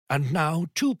And now,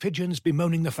 two pigeons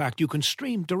bemoaning the fact you can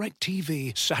stream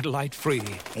DirecTV satellite-free.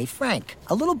 Hey, Frank,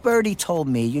 a little birdie told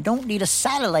me you don't need a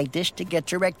satellite dish to get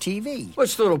DirecTV.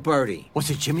 What's little birdie? Was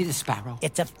it Jimmy the Sparrow?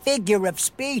 It's a figure of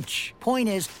speech. Point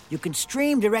is, you can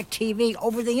stream DirecTV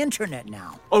over the internet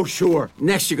now. Oh, sure.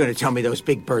 Next you're going to tell me those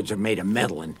big birds are made of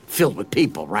metal and filled with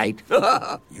people, right?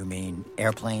 You mean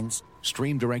airplanes?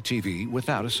 Stream DirecTV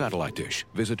without a satellite dish.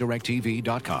 Visit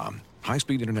DirecTV.com.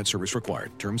 High-speed internet service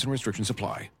required. Terms and restrictions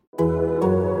apply.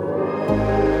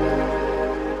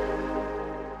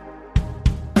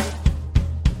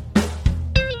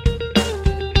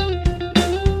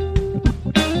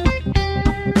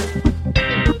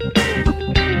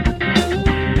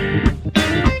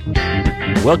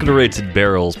 Welcome to Rated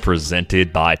Barrels,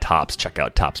 presented by Topps. Check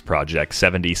out Topps Project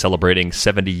 70, celebrating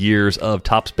 70 years of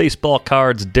Topps baseball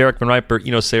cards. Derek Van Riper,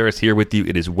 Eno Sarris here with you.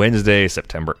 It is Wednesday,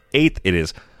 September 8th. It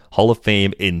is Hall of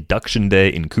Fame Induction Day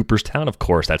in Cooperstown. Of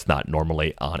course, that's not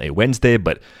normally on a Wednesday,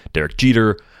 but Derek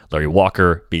Jeter, Larry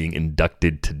Walker being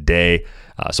inducted today.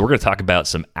 So we're going to talk about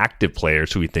some active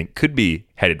players who we think could be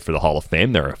headed for the Hall of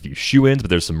Fame. There are a few shoo-ins, but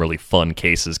there's some really fun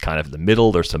cases kind of in the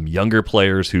middle. There's some younger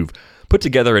players who've put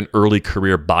together an early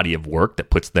career body of work that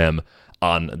puts them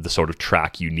on the sort of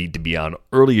track you need to be on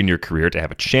early in your career to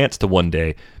have a chance to one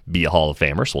day be a Hall of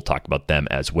Famer. So we'll talk about them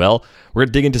as well. We're going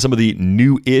to dig into some of the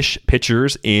new-ish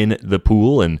pitchers in the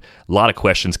pool, and a lot of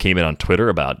questions came in on Twitter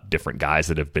about different guys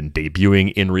that have been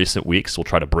debuting in recent weeks. We'll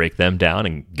try to break them down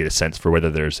and get a sense for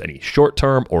whether there's any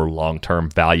short-term or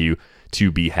long-term value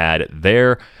to be had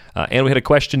there. And we had a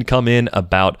question come in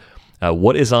about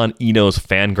what is on Eno's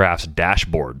Fangraphs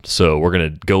dashboard. So we're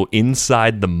going to go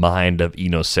inside the mind of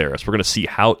Eno Sarris. We're going to see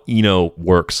how Eno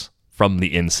works from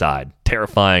the inside.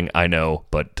 Terrifying, I know,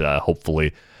 but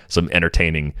hopefully some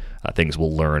entertaining things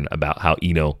we'll learn about how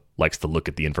Eno likes to look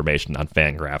at the information on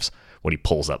Fangraphs when he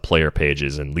pulls up player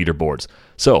pages and leaderboards.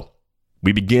 So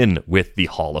we begin with the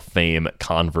Hall of Fame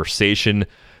conversation.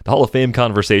 The Hall of Fame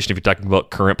conversation, if you're talking about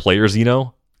current players,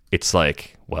 it's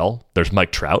like, well, there's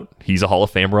Mike Trout. He's a Hall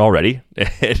of Famer already,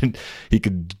 and he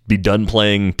could be done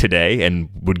playing today and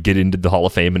would get into the Hall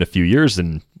of Fame in a few years,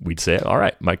 and we'd say, all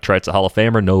right, Mike Trout's a Hall of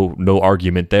Famer. No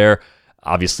argument there.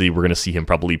 Obviously, we're going to see him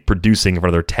probably producing for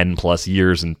another 10-plus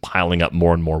years and piling up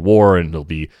more and more WAR, and it'll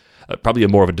be probably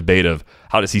more of a debate of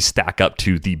how does he stack up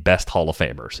to the best Hall of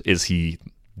Famers? Is he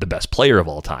the best player of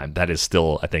all time? That is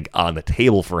still, I think, on the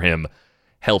table for him,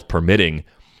 health permitting.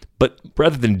 But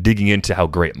rather than digging into how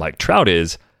great Mike Trout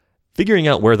is, figuring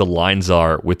out where the lines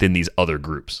are within these other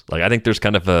groups. Like, I think there's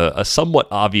kind of a somewhat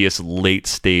obvious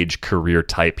late-stage career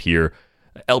type here.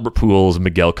 Albert Pujols,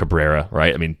 Miguel Cabrera,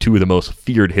 right? I mean, two of the most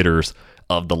feared hitters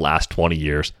of the last 20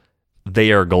 years.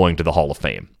 They are going to the Hall of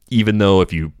Fame. Even though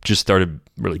if you just started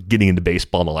really getting into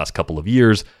baseball in the last couple of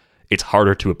years, it's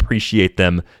harder to appreciate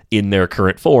them in their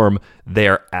current form. They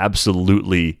are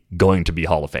absolutely going to be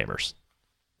Hall of Famers.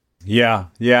 Yeah.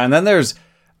 And then there's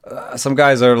some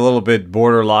guys that are a little bit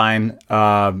borderline,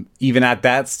 even at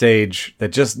that stage,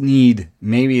 that just need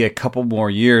maybe a couple more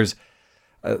years.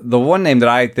 The one name that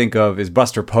I think of is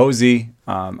Buster Posey.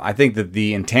 I think that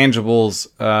the intangibles,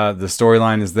 the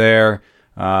storyline is there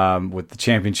with the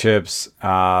championships,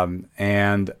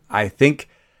 and I think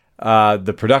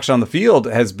the production on the field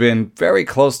has been very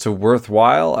close to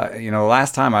worthwhile.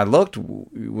 Last time I looked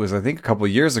was, I think, a couple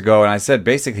of years ago, and I said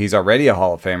basically he's already a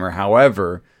Hall of Famer.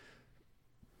 However,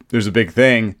 there's a big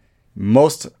thing.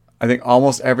 I think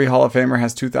almost every Hall of Famer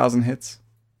has 2,000 hits,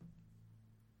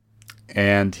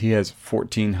 and he has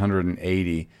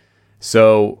 1,480.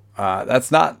 So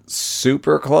that's not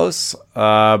super close,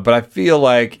 but I feel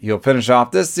like he'll finish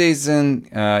off this season,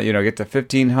 get to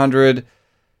 1,500.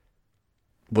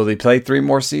 Will he play 3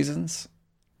 more seasons?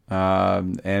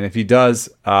 And if he does,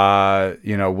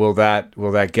 will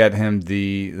that get him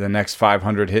the next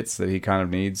 500 hits that he kind of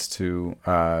needs to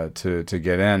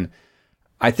get in?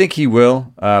 I think he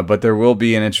will, but there will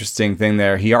be an interesting thing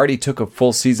there. He already took a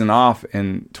full season off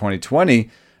in 2020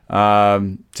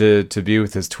 to be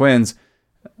with his Twins.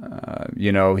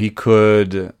 He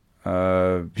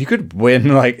could win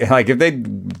like if they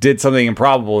did something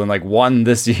improbable and like won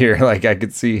this year, like I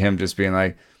could see him just being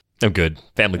like, I'm good.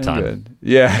 Family time. Good.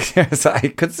 Yeah, yes, I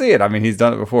could see it. I mean, he's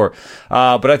done it before.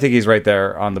 But I think he's right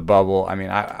there on the bubble. I mean,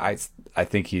 I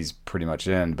think he's pretty much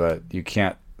in, but you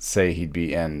can't say he'd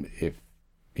be in if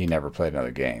he never played another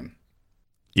game.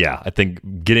 Yeah, I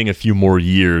think getting a few more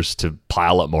years to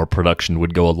pile up more production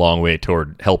would go a long way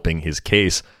toward helping his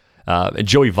case. And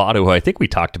Joey Votto, who I think we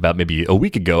talked about maybe a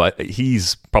week ago,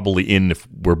 he's probably in if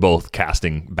we're both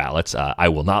casting ballots. I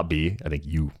will not be. I think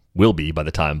you will be by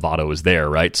the time Votto is there,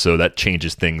 right? So that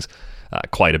changes things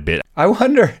quite a bit. I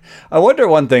wonder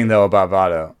one thing though about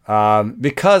Votto,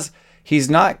 because he's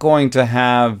not going to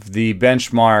have the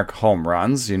benchmark home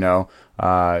runs,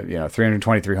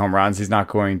 323 home runs. He's not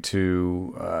going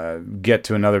to get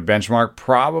to another benchmark,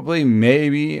 probably,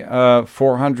 maybe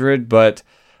 400, but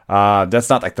that's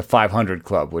not like the 500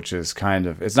 club, which is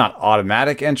it's not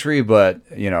automatic entry, but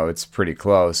it's pretty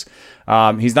close.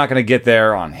 He's not going to get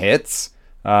there on hits.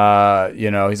 He's not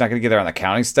going to get there on the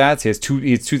counting stats. He has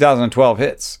 2012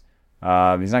 hits.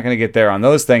 He's not going to get there on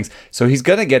those things. So he's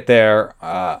going to get there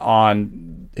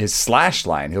on his slash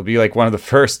line. He'll be like one of the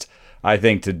first, I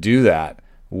think, to do that,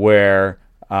 where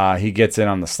he gets in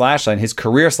on the slash line. His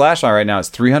career slash line right now is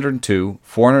 302,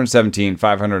 417,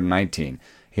 519.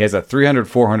 He has a 300,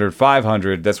 400,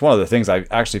 500. That's one of the things I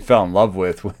actually fell in love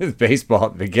with baseball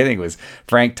at the beginning was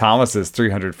Frank Thomas's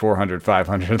 300, 400,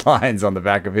 500 lines on the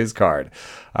back of his card,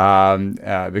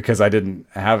 because I didn't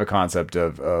have a concept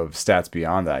of stats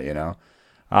beyond that,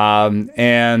 I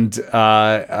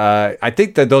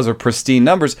think that those are pristine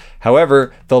numbers.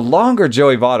 However, the longer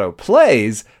Joey Votto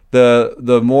plays,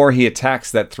 the more he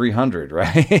attacks that 300,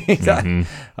 right? Mm-hmm.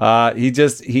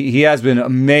 He has been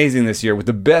amazing this year with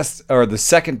the best or the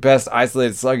second best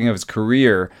isolated slugging of his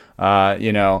career.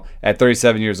 At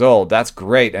 37 years old, that's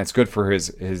great, and it's good for his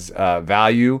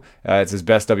value. It's his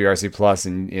best WRC plus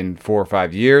in 4 or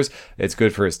 5 years. It's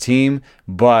good for his team,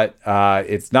 but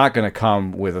it's not going to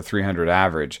come with a 300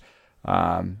 average.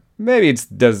 Maybe it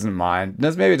doesn't mind.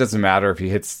 Maybe it doesn't matter if he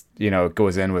hits,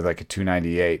 goes in with like a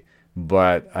 298.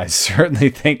 But I certainly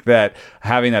think that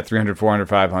having that 300, 400,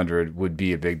 500 would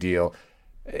be a big deal.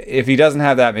 If he doesn't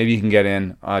have that, maybe he can get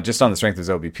in just on the strength of his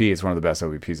OBP. It's one of the best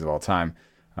OBPs of all time.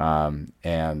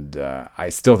 And I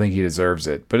still think he deserves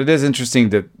it. But it is interesting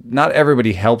that not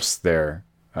everybody helps their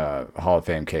Hall of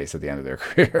Fame case at the end of their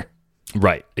career.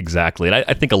 Right, exactly. And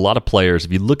I think a lot of players,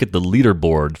 if you look at the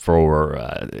leaderboard for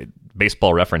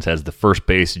Baseball Reference has the first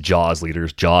base JAWS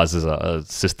leaders. JAWS is a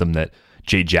system that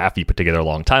Jay Jaffe put together a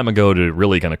long time ago to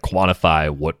really kind of quantify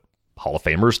what Hall of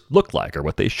Famers look like or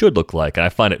what they should look like. And I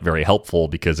find it very helpful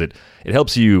because it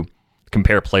helps you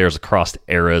compare players across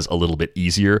eras a little bit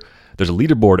easier. There's a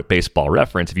leaderboard at Baseball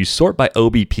Reference. If you sort by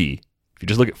OBP, if you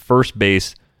just look at first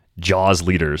base JAWS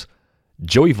leaders,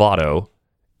 Joey Votto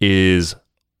is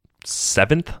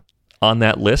 7th on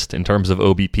that list in terms of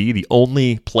OBP. The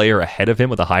only player ahead of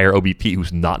him with a higher OBP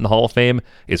who's not in the Hall of Fame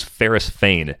is Ferris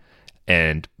Fain.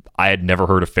 And I had never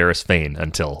heard of Ferris Fain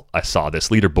until I saw this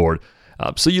leaderboard.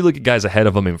 So you look at guys ahead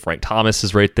of him, and Frank Thomas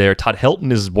is right there. Todd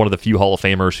Helton is one of the few Hall of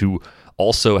Famers who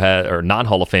also or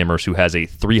non-Hall of Famers who has a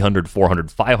 300,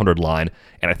 400, 500 line.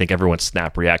 And I think everyone's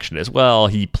snap reaction is, well,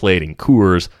 he played in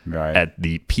Coors at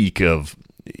the peak of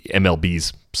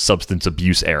MLB's substance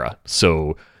abuse era.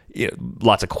 So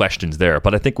lots of questions there.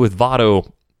 But I think with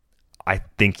Votto, I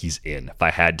think he's in. If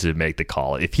I had to make the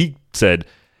call, if he said,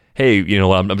 hey, you know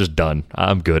what, I'm just done.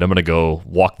 I'm good. I'm going to go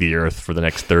walk the earth for the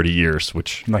next 30 years,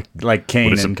 which... Like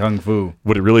Kane in Kung Fu.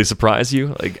 Would it really surprise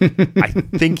you? I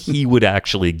think he would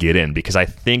actually get in because I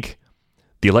think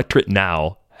the electorate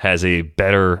now has a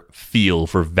better feel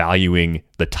for valuing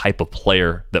the type of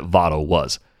player that Votto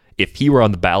was. If he were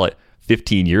on the ballot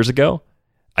 15 years ago,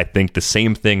 I think the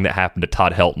same thing that happened to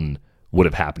Todd Helton would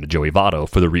have happened to Joey Votto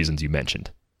for the reasons you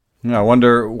mentioned. I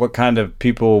wonder what kind of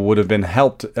people would have been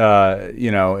helped,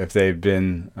 if they've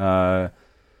been on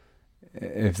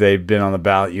the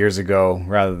ballot years ago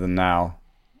rather than now.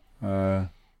 Kind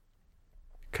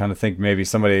of think maybe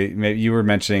you were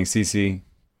mentioning CeCe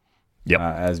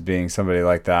as being somebody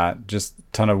like that. Just a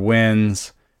ton of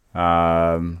wins,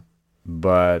 but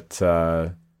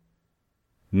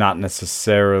not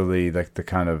necessarily like the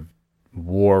kind of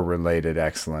war-related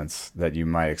excellence that you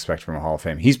might expect from a Hall of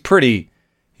Fame. He's pretty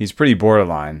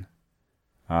borderline.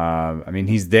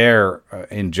 He's there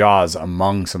in JAWS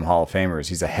among some Hall of Famers.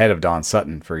 He's ahead of Don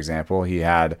Sutton, for example. He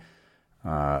had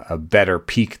a better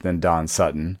peak than Don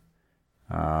Sutton.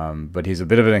 But he's a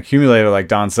bit of an accumulator like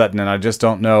Don Sutton, and I just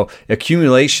don't know.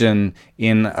 Accumulation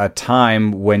in a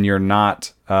time when you're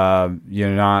not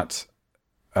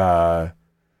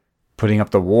putting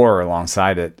up the war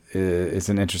alongside it is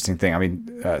an interesting thing.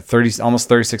 Almost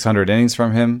 3,600 innings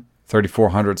from him.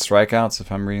 3,400 strikeouts,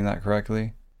 if I'm reading that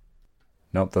correctly.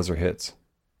 Nope, those are hits.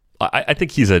 I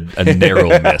think he's a narrow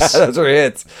miss. Those are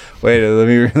hits. Wait, let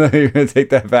me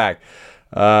take that back.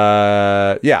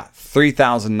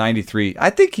 3,093. I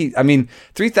think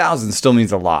 3,000 still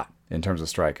means a lot in terms of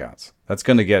strikeouts. That's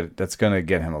gonna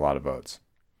get him a lot of votes.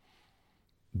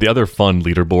 The other fun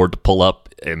leaderboard to pull up,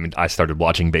 I started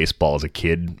watching baseball as a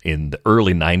kid in the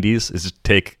early 90s, is just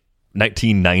take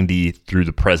 1990 through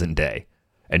the present day.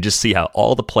 and just see how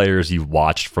all the players you've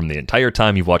watched from the entire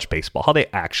time you've watched baseball, how they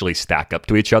actually stack up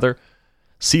to each other.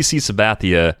 CC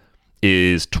Sabathia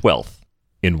is 12th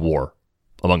in WAR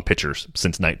among pitchers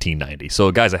since 1990.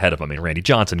 So guys ahead of him, Randy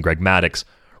Johnson, Greg Maddux,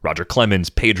 Roger Clemens,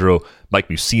 Pedro, Mike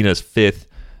Mussina's 5th,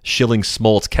 Schilling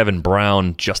Smoltz, Kevin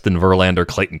Brown, Justin Verlander,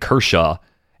 Clayton Kershaw,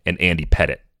 and Andy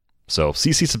Pettit. So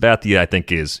CC Sabathia, I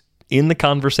think, is in the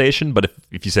conversation, but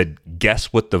if you said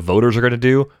guess what the voters are going to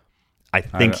do, I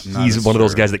think he's one of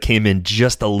those guys that came in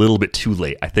just a little bit too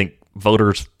late. I think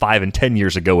voters 5 and 10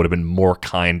 years ago would have been more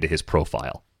kind to his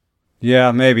profile.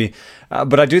 Yeah, maybe.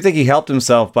 But I do think he helped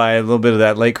himself by a little bit of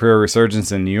that late career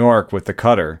resurgence in New York with the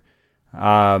cutter.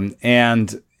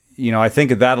 And, I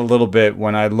think of that a little bit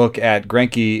when I look at Zach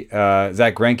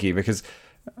Greinke, because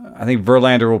I think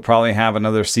Verlander will probably have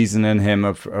another season in him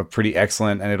of pretty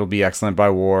excellent, and it'll be excellent by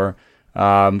WAR.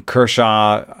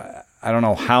 Kershaw, I don't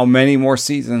know how many more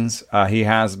seasons he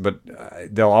has, but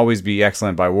they'll always be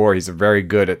excellent by WAR. He's very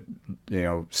good at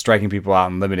striking people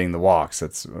out and limiting the walks.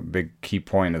 That's a big key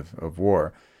point of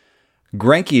WAR.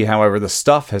 Greinke, however, the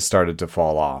stuff has started to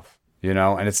fall off,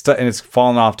 and it's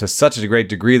fallen off to such a great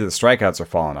degree that the strikeouts are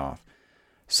falling off.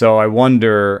 So I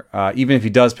wonder, even if he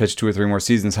does pitch 2 or 3 more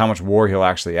seasons, how much WAR he'll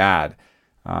actually add.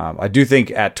 I do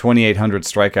think at 2,800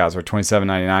 strikeouts or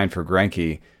 2,799 for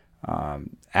Greinke,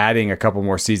 adding a couple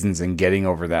more seasons and getting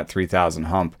over that 3,000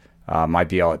 hump might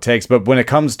be all it takes. But when it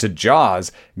comes to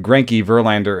Jaws, Greinke,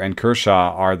 Verlander, and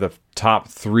Kershaw are the top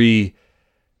 3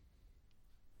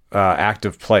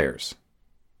 active players.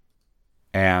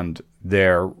 And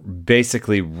they're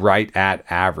basically right at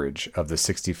average of the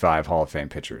 65 Hall of Fame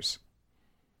pitchers.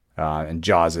 And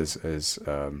Jaws is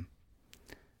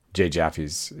Jay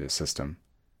Jaffe's system,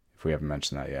 if we haven't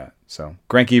mentioned that yet. So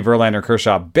Greinke, Verlander,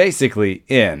 Kershaw basically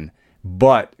in,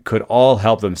 but could all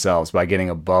help themselves by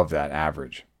getting above that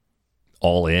average.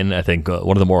 All in, I think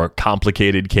one of the more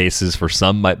complicated cases for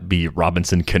some might be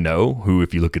Robinson Cano, who,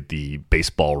 if you look at the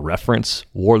Baseball Reference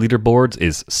WAR leaderboards,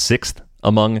 is 6th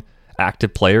among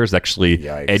active players. Actually,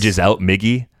 Yikes. Edges out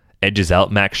Miggy, edges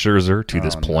out Max Scherzer to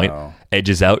this point,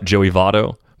 edges out Joey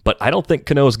Votto. But I don't think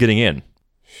Cano is getting in.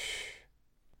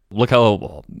 Look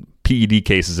how PED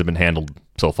cases have been handled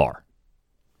so far.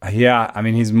 Yeah, I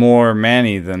mean, he's more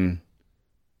Manny than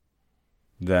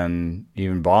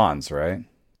even Bonds, right?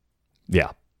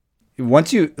 Yeah.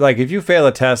 Once if you fail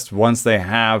a test once they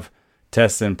have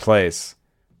tests in place,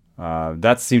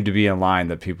 that seemed to be a line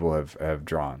that people have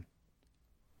drawn.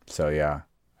 So yeah,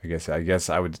 I guess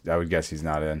I would guess he's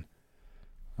not in.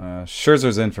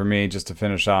 Scherzer's in for me just to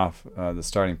finish off the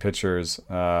starting pitchers,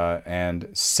 and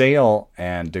Sale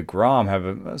and DeGrom have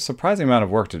a surprising amount of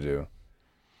work to do.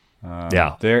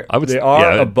 They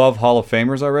are above Hall of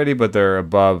Famers already, but they're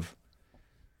above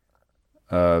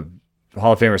Hall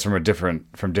of Famers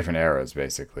from different eras,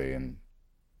 basically, and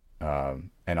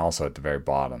also at the very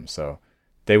bottom. So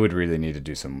they would really need to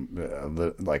do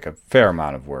a fair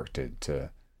amount of work to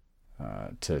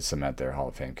cement their Hall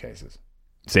of Fame cases.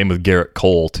 Same with Garrett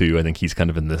Cole, too. I think he's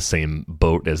kind of in the same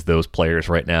boat as those players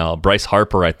right now. Bryce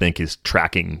Harper, I think, is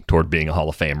tracking toward being a Hall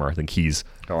of Famer. I think he's...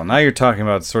 Oh, now you're talking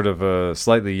about sort of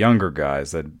slightly younger guys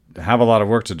that have a lot of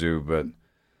work to do, but...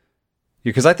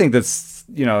 Because I think that's,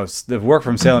 the work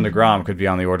from Sale and DeGrom could be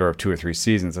on the order of 2 or 3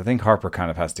 seasons. I think Harper kind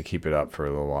of has to keep it up for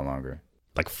a little while longer.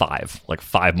 Like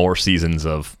 5 more seasons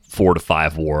of 4 to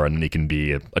 5 WAR, and then he can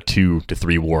be a 2 to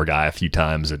 3 WAR guy a few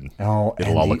times, and it'll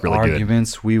all look really good. The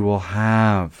arguments we will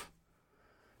have,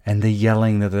 and the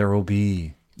yelling that there will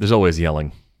be. There's always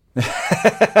yelling.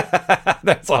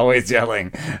 That's always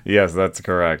yelling. Yes, that's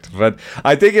correct. But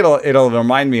I think it'll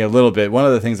remind me a little bit. One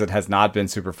of the things that has not been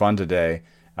super fun today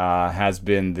has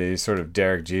been the sort of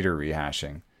Derek Jeter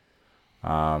rehashing,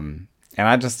 and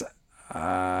I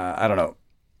don't know.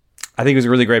 I think he was a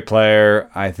really great player.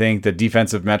 I think the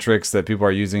defensive metrics that people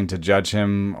are using to judge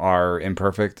him are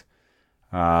imperfect.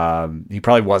 He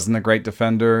probably wasn't a great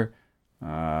defender,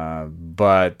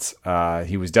 but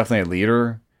he was definitely a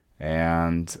leader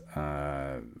and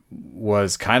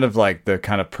was kind of like the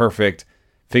kind of perfect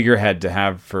figurehead to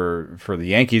have for the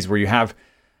Yankees, where you have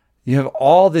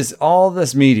all this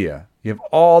media. You have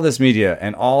all this media,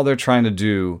 and all they're trying to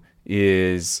do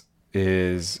is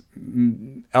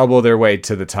elbow their way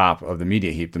to the top of the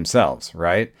media heap themselves,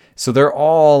 right? So they're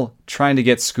all trying to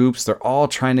get scoops. They're all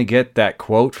trying to get that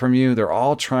quote from you. They're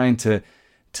all trying to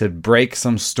break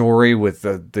some story with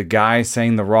the guy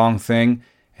saying the wrong thing.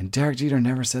 And Derek Jeter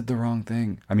never said the wrong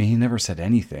thing. I mean, he never said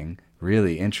anything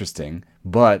really interesting,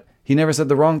 but he never said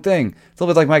the wrong thing. It's a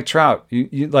little bit like Mike Trout.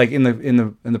 You like in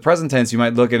the present tense, you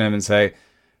might look at him and say,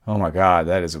 "Oh my God,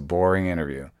 that is a boring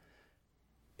interview."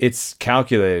 it's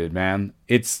calculated, man.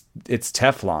 It's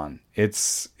Teflon.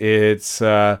 It's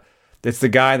the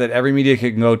guy that every media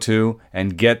can go to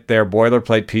and get their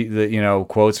boilerplate,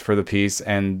 quotes for the piece,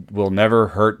 and will never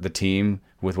hurt the team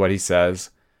with what he says.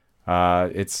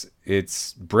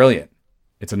 It's brilliant.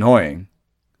 It's annoying,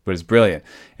 but it's brilliant.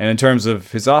 And in terms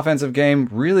of his offensive game,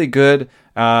 really good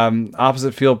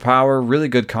opposite field power, really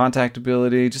good contact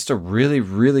ability, just a really,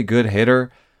 really good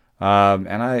hitter.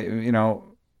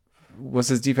 Was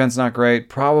his defense not great?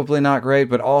 Probably not great,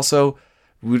 but also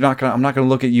I'm not gonna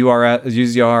look at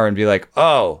UZR and be like,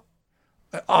 oh,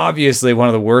 obviously one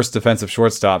of the worst defensive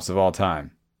shortstops of all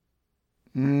time.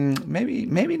 Maybe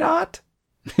not.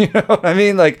 You know what I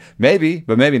mean? Like, maybe,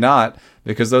 but maybe not,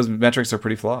 because those metrics are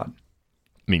pretty flawed.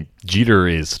 I mean, Jeter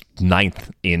is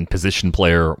 9th in position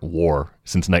player WAR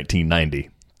since 1990,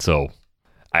 so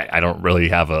I don't really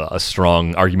have a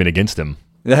strong argument against him.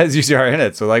 That has UZR in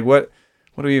it, so like, what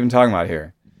are we even talking about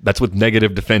here? That's with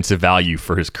negative defensive value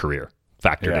for his career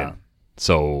factored in.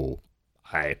 So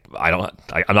I'm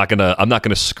not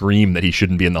gonna scream that he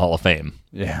shouldn't be in the Hall of Fame.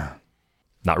 Yeah.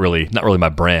 Not really my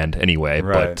brand anyway,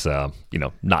 right. But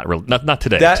not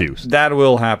today too. That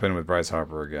will happen with Bryce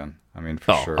Harper again. I mean,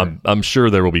 for sure. I'm sure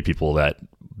there will be people that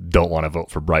don't want to vote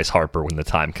for Bryce Harper when the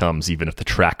time comes, even if the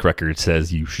track record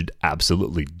says you should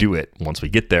absolutely do it once we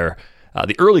get there.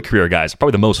 The early career guys are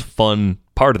probably the most fun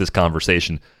part of this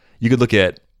conversation. You could look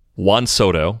at Juan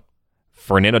Soto,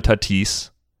 Fernando Tatis,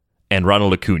 and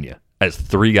Ronald Acuna as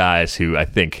 3 guys who I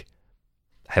think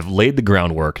have laid the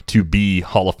groundwork to be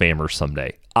Hall of Famers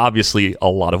someday. Obviously, a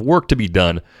lot of work to be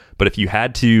done, but if you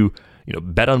had to,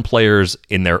 bet on players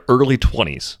in their early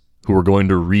 20s who are going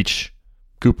to reach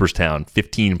Cooperstown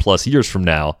 15 plus years from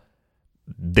now,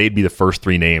 they'd be the first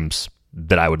 3 names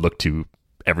that I would look to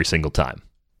every single time.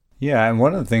 Yeah, and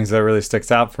one of the things that really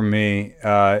sticks out for me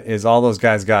is all those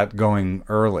guys got going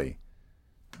early.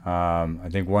 I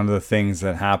think one of the things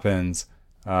that happens,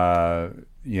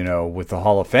 with the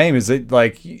Hall of Fame is that,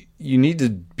 like, you need to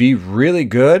be really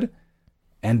good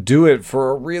and do it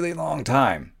for a really long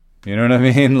time. You know what I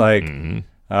mean? Like,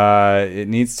 it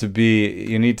needs to be,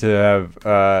 you need to have,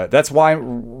 that's why,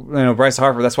 Bryce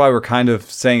Harper, that's why we're kind of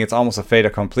saying it's almost a fait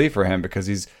accompli for him, because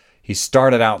he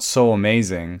started out so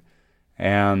amazing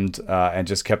and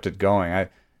just kept it going.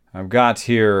 I've got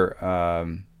here, let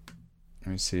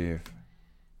me see if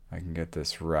I can get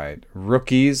this right.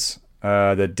 Rookies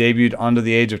that debuted under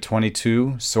the age of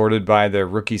 22, sorted by their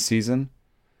rookie season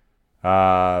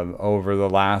over the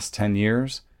last 10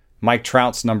 years. Mike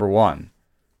Trout's number 1.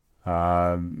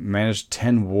 Managed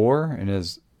 10 WAR in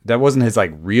that wasn't his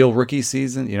like real rookie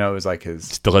season. It was like his...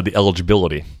 Still had the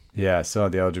eligibility. Yeah, still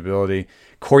had the eligibility.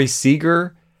 Corey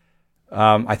Seager,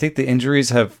 I think the injuries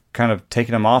have kind of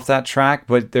taken him off that track,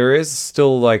 but there is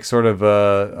still like sort of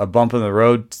a bump in the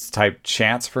road type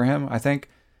chance for him, I think.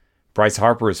 Bryce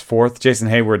Harper is 4th. Jason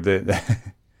Hayward, the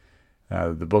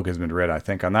book has been read, I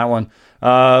think, on that one.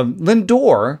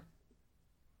 Lindor,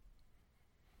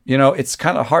 it's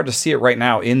kind of hard to see it right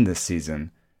now in this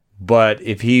season, but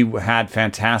if he had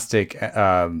fantastic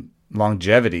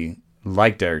longevity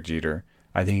like Derek Jeter,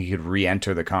 I think he could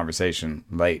re-enter the conversation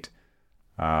late.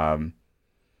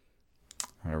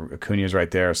 Acuna's right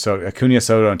there. So Acuna,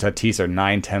 Soto, and Tatis are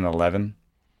 9, 10, 11.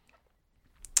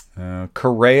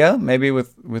 Correa, maybe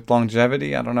with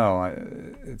longevity. I don't know.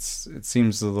 It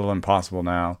seems a little impossible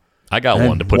now. I got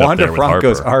one to put up there with Harper.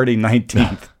 Wander Franco's already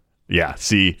 19th. Yeah,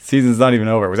 see. Season's not even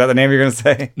over. Was that the name you're going to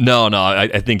say? No.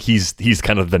 I think he's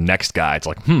kind of the next guy. It's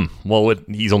like,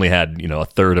 he's only had, a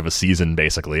third of a season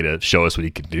basically to show us what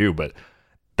he can do. But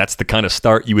that's the kind of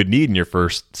start you would need in your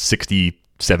first 60,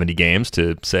 70 games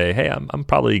to say, hey, I'm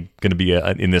probably going to be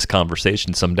in this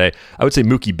conversation someday. I would say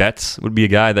Mookie Betts would be a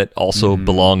guy that also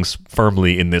belongs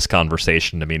firmly in this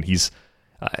conversation. I mean, he's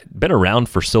been around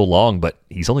for so long, but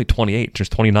he's only 28,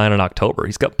 just 29 in October.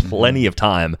 He's got plenty of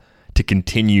time to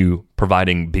continue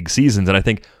providing big seasons. And I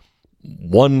think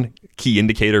one key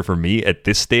indicator for me at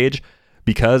this stage,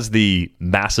 because the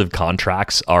massive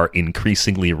contracts are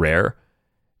increasingly rare,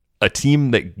 a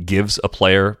team that gives a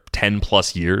player 10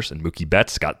 plus years, and Mookie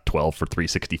Betts got 12 for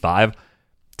 365,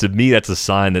 to me, that's a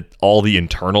sign that all the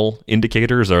internal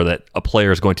indicators are that a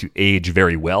player is going to age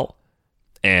very well.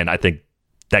 And I think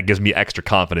that gives me extra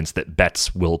confidence that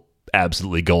Betts will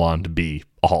absolutely go on to be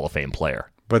a Hall of Fame player.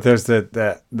 But there's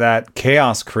that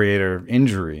chaos creator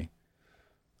injury.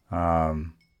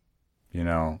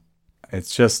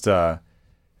 It's just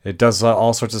it does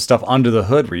all sorts of stuff under the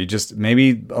hood where you just,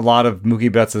 maybe a lot of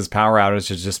Mookie Betts' power outage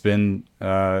has just been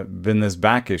this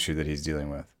back issue that he's dealing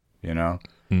with.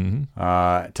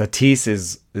 Tatis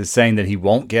is saying that he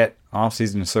won't get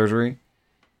off-season surgery.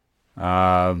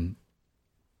 Maybe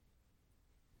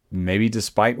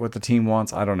despite what the team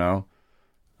wants, I don't know.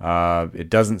 It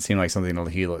doesn't seem like something that'll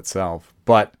heal itself.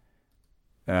 But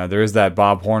there is that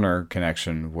Bob Horner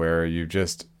connection where you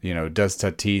just, does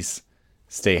Tatis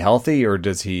stay healthy, or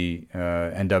does he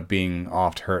end up being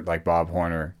oft hurt like Bob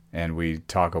Horner, and we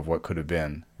talk of what could have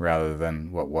been rather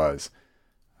than what was.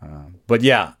 But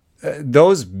yeah,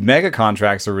 those mega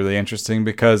contracts are really interesting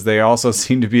because they also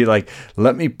seem to be like,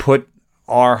 let me put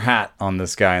our hat on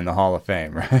this guy in the Hall of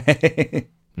Fame, right?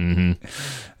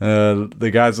 Mm-hmm.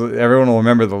 The guys, everyone will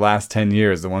remember the last 10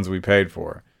 years, the ones we paid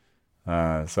for.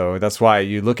 So that's why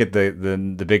you look at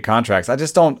the big contracts. I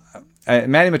just don't.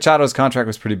 Manny Machado's contract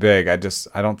was pretty big.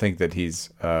 I don't think that he's.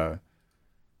 I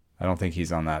don't think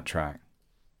he's on that track.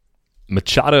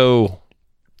 Machado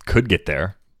could get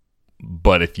there,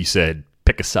 but if you said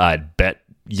pick a side, bet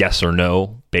yes or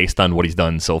no based on what he's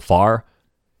done so far,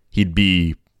 he'd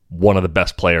be one of the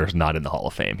best players not in the Hall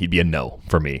of Fame. He'd be a no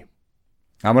for me.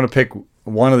 I'm going to pick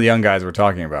one of the young guys we're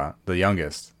talking about, the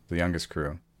youngest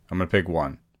crew. I'm going to pick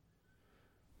one.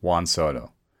 Juan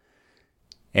Soto.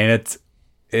 And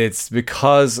it's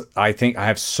because I think I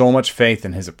have so much faith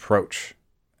in his approach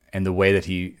and the way that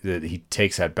he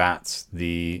takes at bats.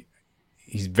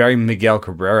 He's very Miguel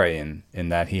Cabrera in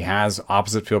that he has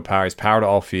opposite field power. He's power to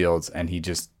all fields, and he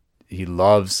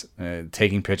loves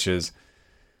taking pitches.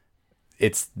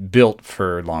 It's built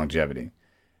for longevity.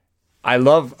 I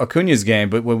love Acuna's game,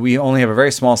 but when we only have a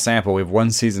very small sample, we have one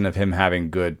season of him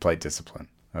having good plate discipline,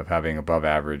 of having above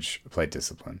average plate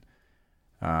discipline.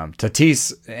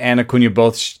 Tatis and Acuna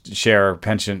both share a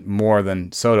penchant more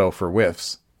than Soto for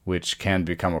whiffs, which can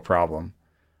become a problem.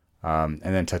 And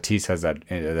then Tatis has that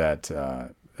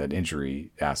injury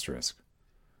asterisk,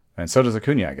 and so does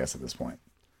Acuna, I guess, at this point.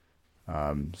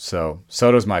 So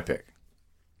Soto's my pick.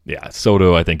 Yeah,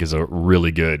 Soto I think is a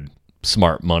really good,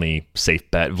 smart money, safe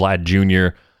bet. Vlad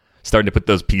Jr. starting to put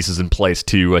those pieces in place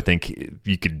too. I think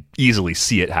you could easily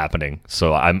see it happening.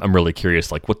 So I'm really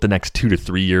curious, like what the next 2 to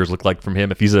 3 years look like from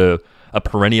him. If he's a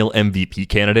perennial MVP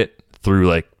candidate through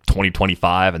like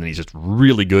 2025, and then he's just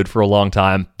really good for a long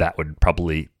time, that would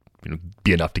probably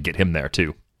be enough to get him there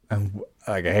too. And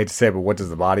like, I hate to say it, but what does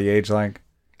the body age like?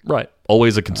 Right,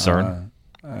 always a concern.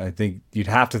 I think you'd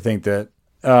have to think that.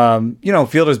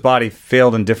 Fielder's body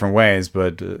failed in different ways,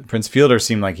 but Prince Fielder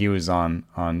seemed like he was on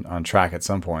track at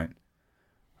some point.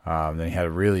 Then he had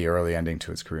a really early ending to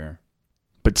his career.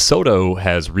 But Soto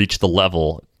has reached the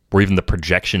level where even the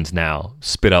projections now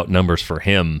spit out numbers for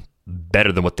him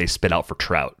better than what they spit out for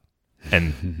Trout.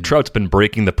 And Trout's been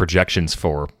breaking the projections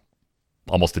for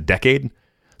almost a decade.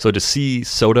 So to see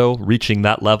Soto reaching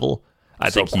that level, I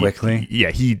think quickly.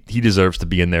 He deserves to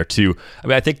be in there too. I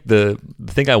mean, I think the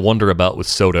thing I wonder about with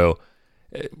Soto,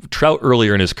 Trout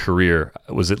earlier in his career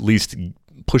was at least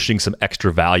pushing some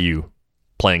extra value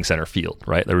playing center field,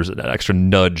 right? There was an extra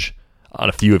nudge on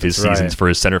a few of his seasons for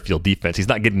his center field defense. He's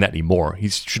not getting that anymore. He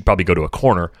should probably go to a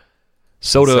corner.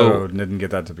 Soto didn't get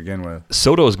that to begin with.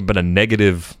 Soto has been a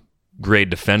negative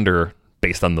grade defender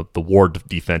based on the WAR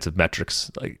defensive metrics,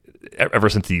 like ever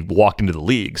since he walked into the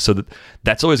league. So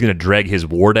that's always going to drag his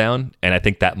WAR down, and I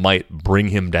think that might bring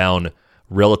him down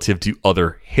relative to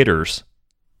other hitters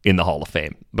in the Hall of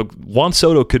Fame. But Juan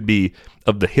Soto could be,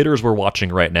 of the hitters we're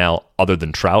watching right now, other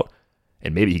than Trout,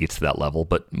 and maybe he gets to that level,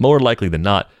 but more likely than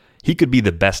not, he could be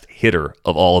the best hitter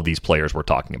of all of these players we're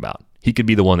talking about. He could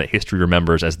be the one that history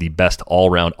remembers as the best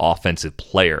all-around offensive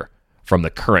player from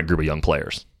the current group of young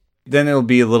players. Then it'll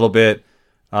be a little bit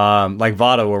like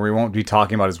Votto, where we won't be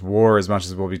talking about his WAR as much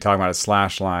as we'll be talking about his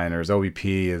slash line or his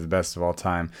OBP as the best of all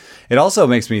time. It also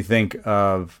makes me think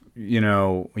of,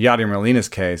 Yadier Molina's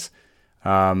case.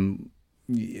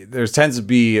 There tends to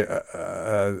be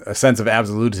a sense of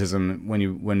absolutism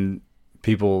when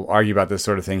people argue about this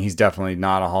sort of thing. He's definitely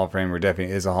not a Hall of Famer,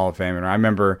 definitely is a Hall of Famer. And I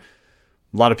remember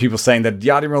a lot of people saying that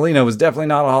Yadier Molina was definitely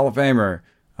not a Hall of Famer.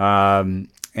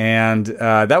 And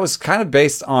that was kind of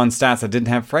based on stats that didn't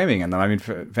have framing in them. I mean,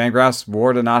 Fangraphs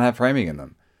WAR did not have framing in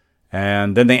them.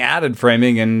 And then they added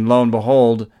framing, and lo and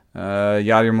behold,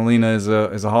 Yadier Molina is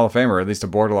a Hall of Famer, or at least a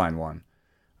borderline one.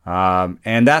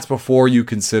 And that's before you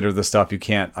consider the stuff you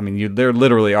can't. I mean, there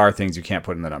literally are things you can't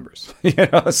put in the numbers.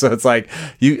 So it's like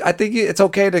I think it's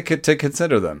okay to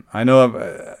consider them. I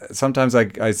know sometimes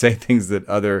I say things that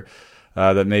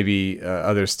that maybe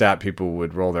other stat people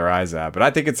would roll their eyes at, but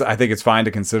I think it's fine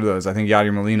to consider those. I think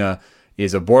Yadier Molina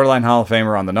is a borderline Hall of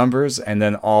Famer on the numbers, and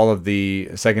then all of the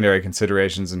secondary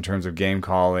considerations in terms of game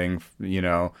calling,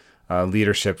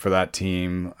 leadership for that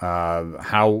team,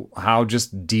 how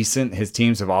just decent his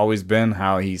teams have always been,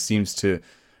 how he seems to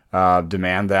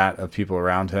demand that of people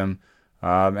around him.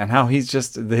 and how he's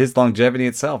just his longevity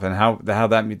itself, and how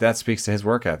that speaks to his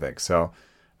work ethic. So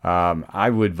I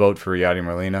would vote for Yadier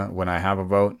Molina when I have a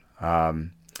vote,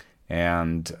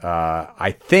 and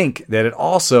I think that it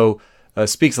also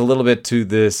speaks a little bit to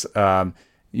this,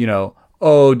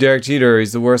 Derek Jeter,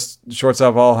 he's the worst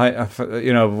shortstop of all,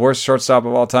 worst shortstop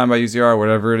of all time by UZR,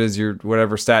 whatever it is,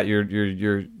 whatever stat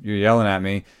you're yelling at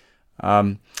me.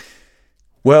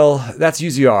 Well, that's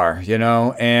UZR,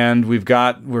 and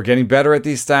we're getting better at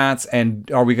these stats. And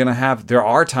there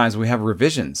are times we have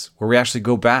revisions where we actually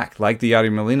go back, like the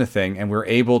Yadier Molina thing, and we're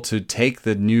able to take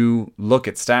the new look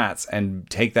at stats and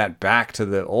take that back to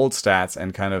the old stats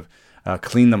and kind of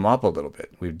clean them up a little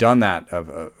bit. We've done that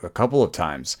a couple of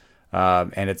times.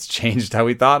 And it's changed how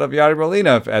we thought of Yadier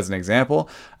Molina, as an example.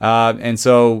 And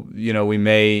so, we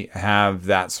may have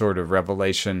that sort of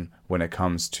revelation when it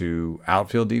comes to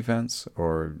outfield defense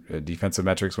or defensive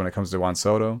metrics when it comes to Juan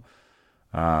Soto.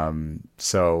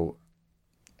 So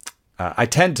I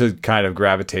tend to kind of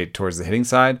gravitate towards the hitting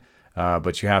side,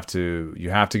 but you have to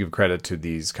give credit to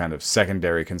these kind of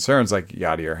secondary concerns like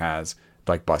Yadier has,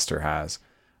 like Buster has,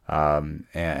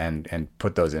 and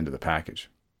put those into the package.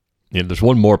 There's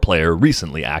one more player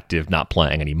recently active, not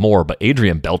playing anymore, but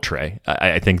Adrian Beltre.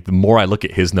 I think the more I look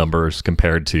at his numbers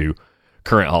compared to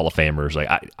current Hall of Famers,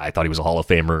 I thought he was a Hall of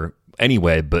Famer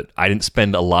anyway, but I didn't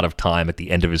spend a lot of time at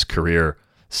the end of his career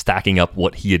stacking up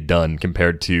what he had done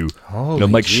compared to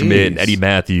Mike Schmidt and Eddie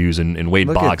Matthews and Wade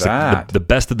Boggs, the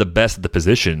best of the best at the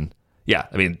position. Yeah,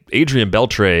 I mean, Adrian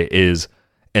Beltre is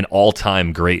an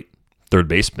all-time great third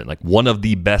baseman, like one of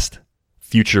the best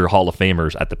future Hall of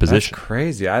Famers at the position. That's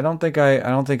crazy. I don't think I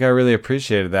really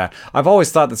appreciated that. I've always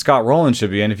thought that Scott Rowland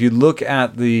should be. And if you look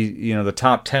at the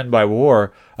top 10 by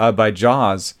WAR by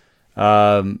Jaws,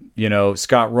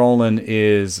 Scott Rowland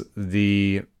is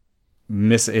the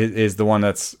one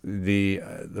that's the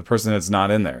person that's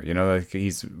not in there. Like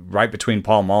he's right between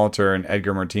Paul Molitor and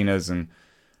Edgar Martinez and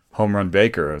Home Run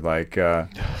Baker.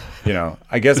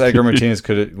 I guess Edgar Martinez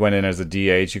could have went in as a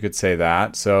DH. You could say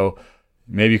that. So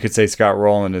maybe you could say Scott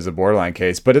Rowland is a borderline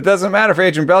case, but it doesn't matter for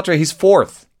Adrian Beltre. He's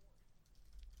fourth.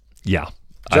 Yeah.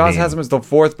 Jaws has him as the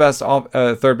fourth best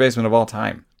third baseman of all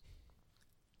time.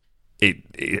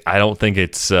 I don't think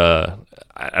it's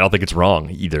wrong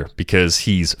either, because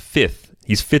he's fifth.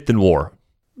 He's fifth in WAR.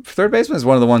 Third baseman is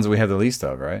one of the ones that we have the least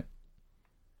of, right?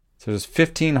 So there's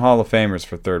 15 Hall of Famers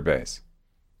for third base.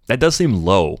 That does seem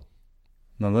low.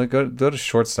 No, go to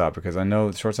shortstop, because I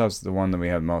know shortstop's the one that we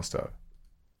have most of.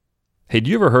 Hey, do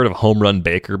you ever heard of Home Run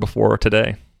Baker before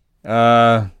today?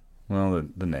 The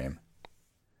name.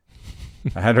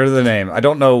 I had heard of the name. I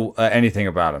don't know anything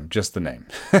about him, just the name.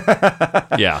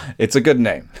 Yeah. It's a good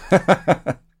name.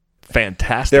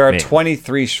 Fantastic There are name.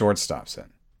 23 shortstops in.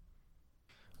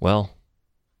 Well,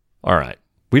 all right.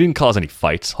 We didn't cause any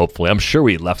fights, hopefully. I'm sure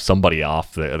we left somebody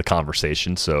off the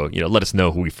conversation, so let us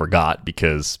know who we forgot,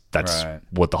 because that's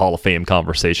what the Hall of Fame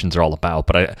conversations are all about.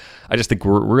 But I just think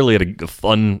we're really at a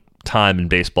fun time in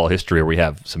baseball history where we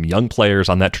have some young players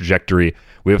on that trajectory.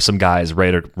 We have some guys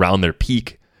right around their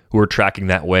peak who are tracking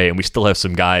that way, and we still have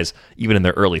some guys even in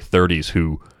their early 30s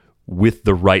who, with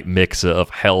the right mix of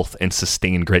health and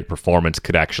sustained great performance,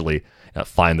 could actually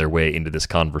find their way into this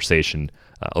conversation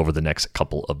over the next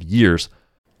couple of years.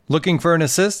 Looking for an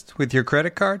assist with your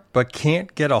credit card but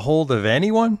can't get a hold of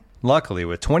anyone? Luckily,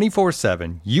 with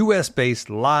 24/7 U.S.-based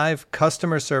live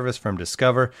customer service from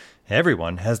Discover,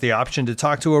 everyone has the option to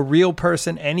talk to a real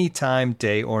person anytime,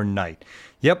 day or night.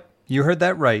 Yep, you heard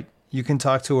that right. You can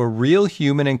talk to a real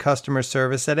human in customer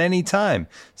service at any time.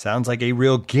 Sounds like a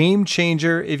real game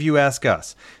changer if you ask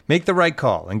us. Make the right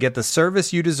call and get the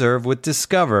service you deserve with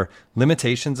Discover.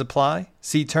 Limitations apply.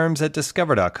 See terms at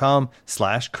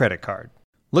discover.com/creditcard.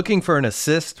 Looking for an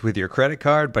assist with your credit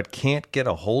card but can't get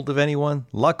a hold of anyone?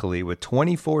 Luckily, with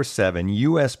 24/7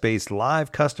 U.S.-based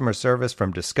live customer service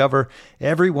from Discover,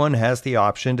 everyone has the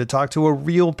option to talk to a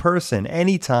real person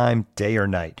anytime, day or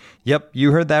night. Yep,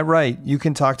 you heard that right. You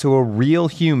can talk to a real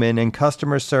human in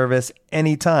customer service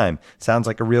anytime. Sounds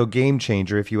like a real game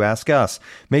changer if you ask us.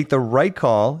 Make the right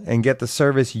call and get the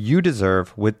service you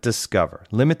deserve with Discover.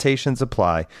 Limitations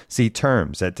apply. See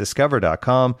terms at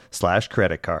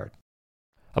discover.com/creditcard.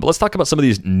 But let's talk about some of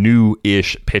these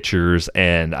new-ish pitchers,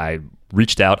 and I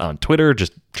reached out on Twitter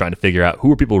just trying to figure out who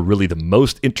are people really the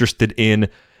most interested in,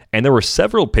 and there were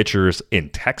several pitchers in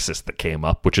Texas that came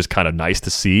up, which is kind of nice to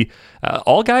see.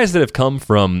 All guys that have come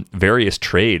from various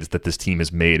trades that this team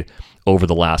has made over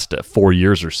the last 4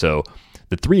 years or so.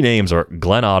 The three names are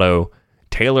Glenn Otto,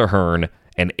 Taylor Hearn,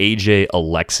 and AJ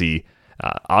Alexy.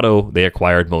 Otto they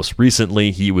acquired most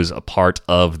recently. He was a part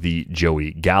of the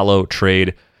Joey Gallo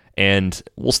trade. And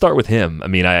we'll start with him. I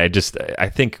mean, I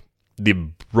think the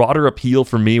broader appeal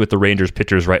for me with the Rangers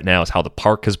pitchers right now is how the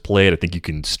park has played. I think you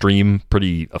can stream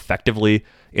pretty effectively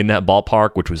in that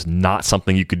ballpark, which was not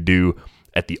something you could do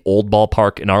at the old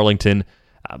ballpark in Arlington.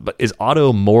 But is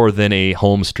Otto more than a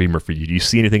home streamer for you? Do you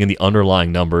see anything in the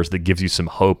underlying numbers that gives you some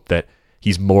hope that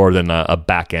he's more than a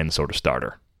back-end sort of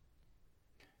starter?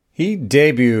 He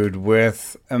debuted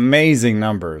with amazing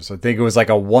numbers. I think it was like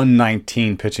a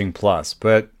 119 pitching plus.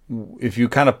 But if you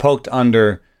kind of poked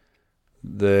under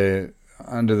the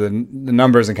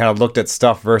numbers and kind of looked at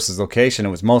stuff versus location, it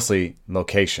was mostly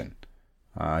location.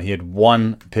 He had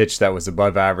one pitch that was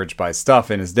above average by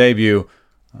stuff in his debut.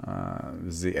 I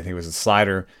think it was a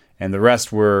slider, and the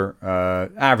rest were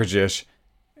average-ish,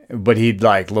 but he'd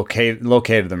like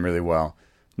located them really well.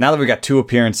 Now that we got two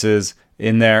appearances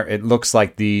in there, it looks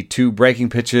like the two breaking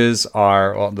pitches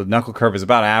the knuckle curve is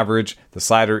about average. The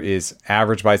slider is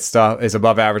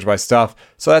above average by stuff.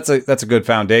 So that's a good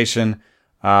foundation.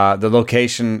 The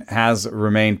location has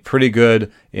remained pretty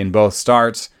good in both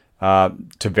starts to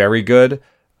very good.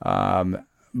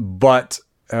 But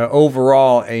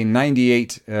overall, a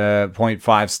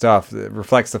 98.5 stuff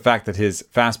reflects the fact that his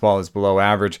fastball is below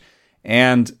average.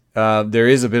 And there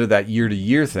is a bit of that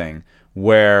year-to-year thing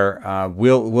where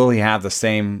will he have the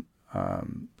same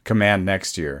command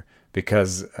next year?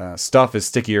 Because stuff is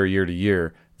stickier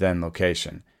year-to-year than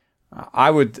location.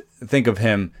 I would think of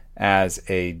him as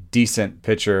a decent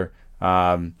pitcher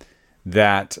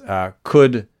that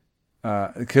could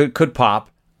pop.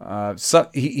 So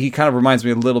he kind of reminds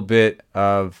me a little bit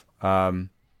of like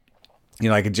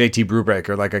a JT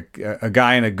Brubaker, like a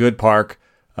guy in a good park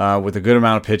with a good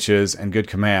amount of pitches and good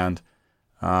command.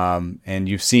 And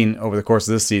you've seen over the course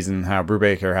of this season how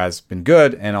Brubaker has been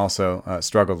good and also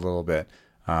struggled a little bit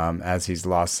as he's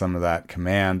lost some of that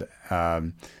command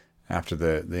after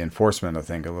the enforcement, I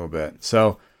think, a little bit.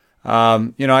 So,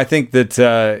 I think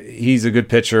that he's a good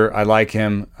pitcher. I like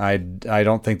him. I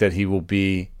don't think that he will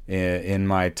be in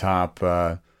my top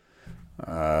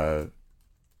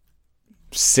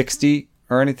 60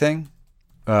 or anything.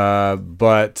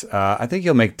 But I think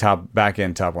he'll make back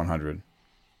end top 100.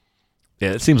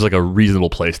 Yeah, it seems like a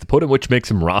reasonable place to put him, which makes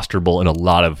him rosterable in a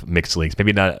lot of mixed leagues.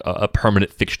 Maybe not a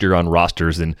permanent fixture on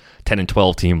rosters in 10 and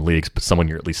 12 team leagues, but someone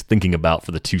you're at least thinking about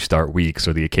for the 2-start weeks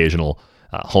or the occasional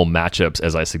home matchups,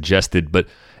 as I suggested. But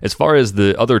as far as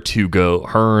the other two go,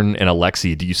 Hearn and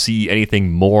Alexy, do you see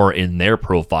anything more in their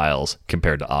profiles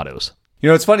compared to Otto's?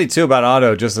 It's funny, too, about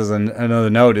Otto, just as another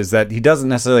note, is that he doesn't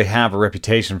necessarily have a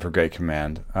reputation for great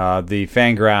command. The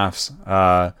Fangraphs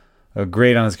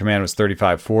grade on his command was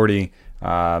 35-40.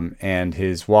 And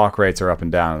his walk rates are up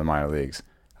and down in the minor leagues.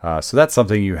 So that's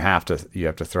something you have to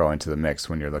throw into the mix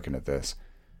when you're looking at this.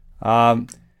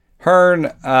 Hearn,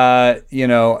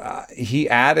 he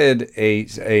added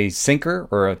a sinker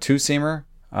or a two-seamer,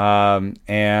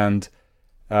 and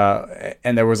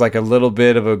there was like a little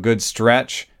bit of a good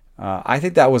stretch. I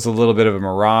think that was a little bit of a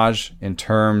mirage in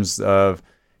terms of,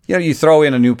 you throw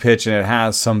in a new pitch and it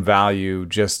has some value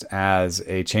just as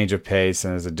a change of pace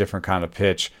and as a different kind of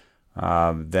pitch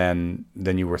than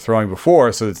you were throwing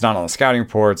before, so it's not on the scouting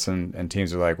reports, and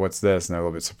teams are like, what's this? And they're a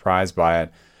little bit surprised by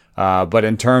it. But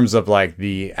in terms of like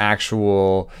the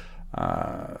actual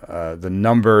the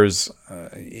numbers,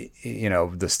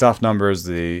 the stuff numbers,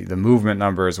 the movement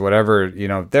numbers, whatever,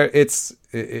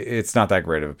 it's not that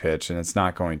great of a pitch, and it's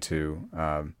not going to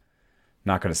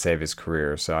save his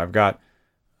career. So I've got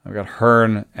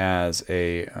Hearn as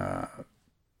a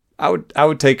I would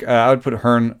put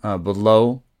Hearn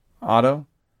below Otto,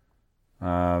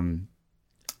 and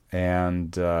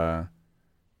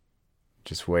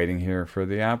just waiting here for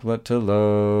the applet to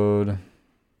load.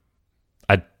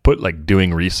 I'd put like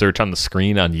doing research on the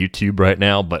screen on YouTube right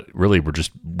now, but really we're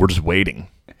just waiting.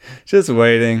 Just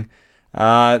waiting.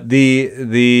 We're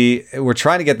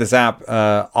trying to get this app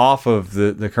off of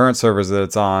the current servers that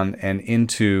it's on and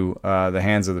into the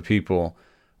hands of the people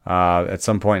at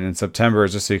some point in September,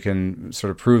 just so you can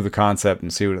sort of prove the concept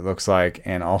and see what it looks like,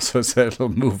 and also so it'll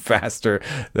move faster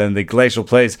than the Glacial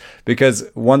Place. Because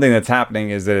one thing that's happening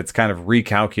is that it's kind of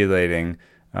recalculating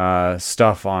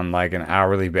stuff on like an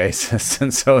hourly basis,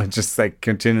 and so it's just like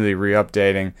continually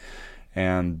re-updating,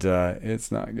 and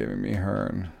it's not giving me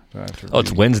Hearn.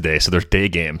 It's Wednesday, so there's day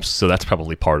games, so that's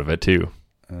probably part of it too.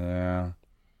 Yeah.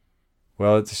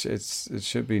 Well, it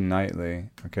should be nightly.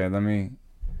 Okay, let me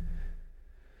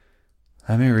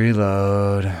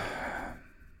reload. I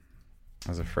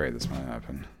was afraid this might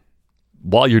happen.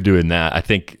 While you're doing that, I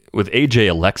think with AJ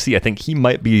Alexy, I think he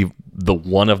might be the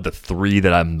one of the three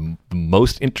that I'm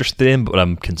most interested in, but what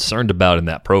I'm concerned about in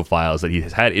that profile is that he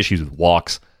has had issues with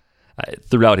walks.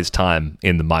 throughout his time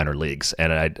in the minor leagues.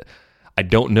 And I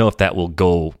don't know if that will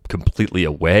go completely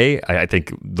away. I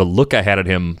think the look I had at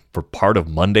him for part of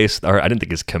Monday's start, I didn't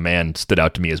think his command stood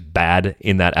out to me as bad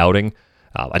in that outing.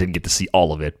 I didn't get to see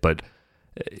all of it, but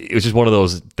it was just one of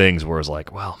those things where it's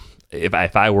like, well, if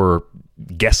I were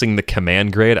guessing the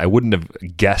command grade, I wouldn't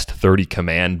have guessed 30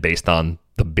 command based on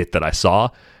the bit that I saw.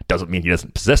 Doesn't mean he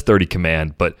doesn't possess 30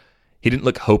 command, but he didn't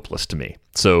look hopeless to me.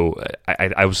 So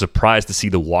I was surprised to see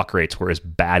the walk rates were as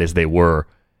bad as they were,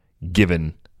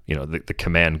 given the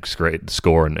command grade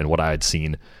score and what I had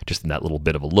seen just in that little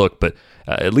bit of a look. But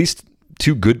at least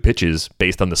 2 good pitches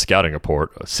based on the scouting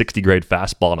report: a 60 grade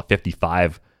fastball and a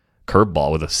 55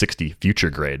 curveball with a 60 future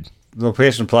grade.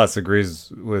 Location Plus agrees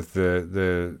with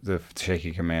the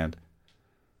shaky command.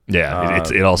 Yeah,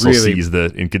 it also really sees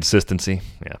the inconsistency.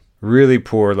 Yeah, really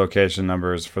poor location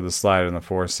numbers for the slider and the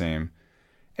four seam,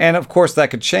 and of course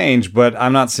that could change. But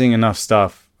I'm not seeing enough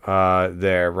stuff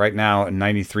there right now.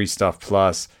 93 stuff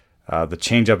plus. The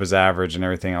changeup is average, and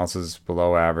everything else is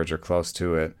below average or close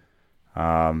to it.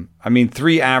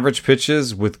 3 average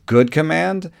pitches with good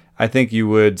command, I think you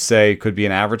would say could be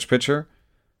an average pitcher,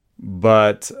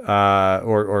 but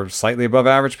or slightly above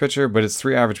average pitcher. But it's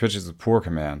 3 average pitches with poor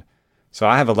command. So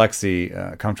I have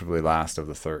Alexi comfortably last of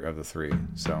the 3.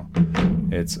 So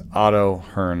it's Otto,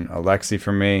 Hearn, Alexi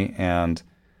for me. And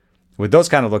with those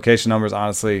kind of location numbers,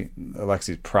 honestly,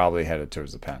 Alexi's probably headed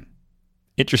towards the pen.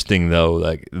 Interesting, though,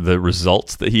 like the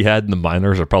results that he had in the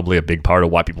minors are probably a big part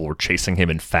of why people were chasing him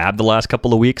in FAB the last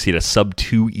couple of weeks. He had a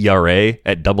sub-2 ERA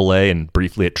at AA and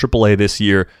briefly at AAA this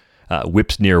year.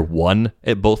 Whips near 1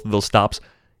 at both of those stops.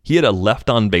 He had a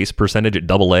left-on-base percentage at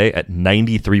AA at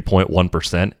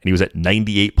 93.1%, and he was at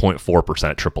 98.4%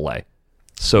 at AAA.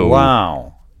 So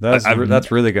wow, that's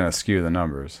really going to skew the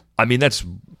numbers. I mean, that's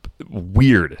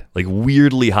weird, like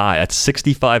weirdly high. That's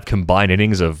 65 combined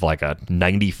innings of like a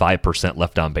 95%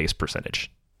 left-on-base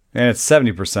percentage. And it's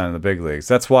 70% in the big leagues.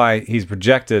 That's why he's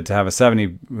projected to have a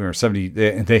 70 or 70.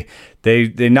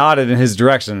 They nodded in his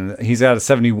direction. He's at a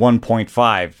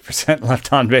 71.5%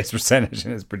 left on base percentage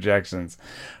in his projections.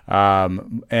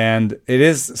 And it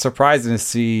is surprising to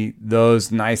see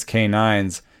those nice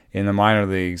K9s in the minor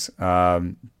leagues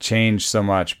change so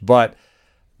much. But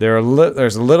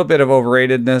there's a little bit of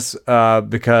overratedness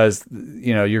because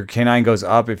your K9 goes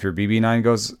up if your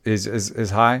BB9 is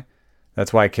high.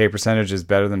 That's why K percentage is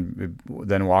better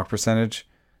than walk percentage.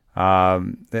 That's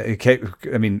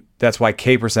why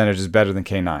K percentage is better than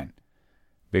K9,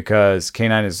 because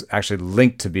K9 is actually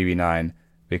linked to BB9,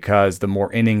 because the more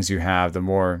innings you have, the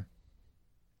more...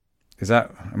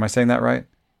 Am I saying that right?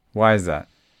 Why is that?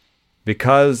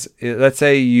 Because let's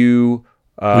say you...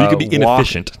 you could be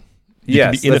inefficient. You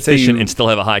could be inefficient and still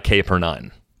have a high K per 9.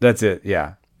 That's it,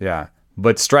 yeah.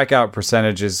 But strikeout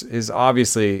percentage is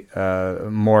obviously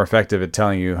more effective at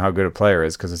telling you how good a player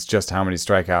is, because it's just how many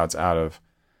strikeouts out of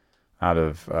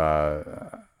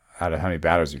how many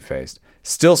batters you faced.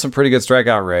 Still some pretty good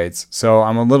strikeout rates, so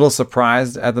I'm a little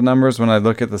surprised at the numbers when I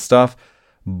look at the stuff,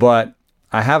 but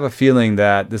I have a feeling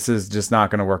that this is just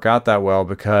not going to work out that well,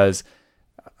 because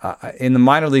in the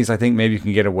minor leagues, I think maybe you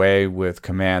can get away with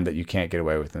command that you can't get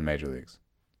away with in the major leagues,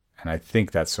 and I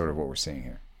think that's sort of what we're seeing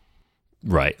here.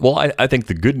 Right. Well, I think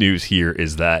the good news here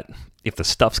is that if the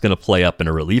stuff's going to play up in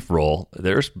a relief role,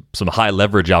 there's some high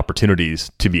leverage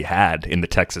opportunities to be had in the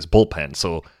Texas bullpen.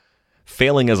 So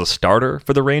failing as a starter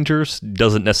for the Rangers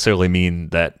doesn't necessarily mean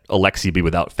that Alexi will be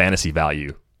without fantasy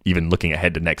value, even looking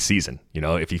ahead to next season.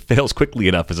 If he fails quickly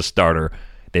enough as a starter,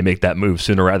 they make that move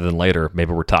sooner rather than later.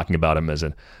 Maybe we're talking about him as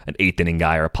an 8th inning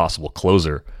guy or a possible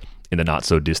closer in the not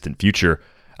so distant future.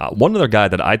 One other guy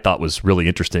that I thought was really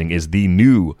interesting is the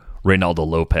new Reynaldo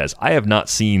Lopez. I have not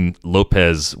seen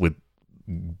Lopez with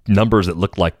numbers that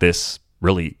look like this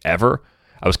really ever.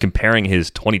 I was comparing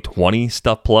his 2020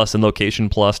 stuff plus and location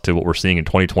plus to what we're seeing in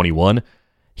 2021.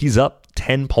 He's up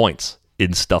 10 points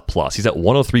in stuff plus. He's at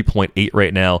 103.8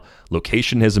 right now.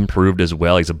 Location has improved as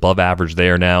well. He's above average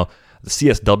there now. The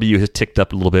CSW has ticked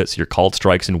up a little bit, so your called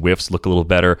strikes and whiffs look a little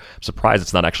better. I'm surprised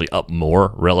it's not actually up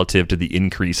more relative to the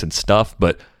increase in stuff,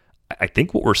 but I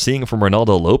think what we're seeing from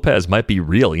Reynaldo Lopez might be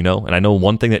real, and I know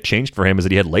one thing that changed for him is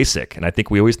that he had LASIK, and I think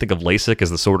we always think of LASIK as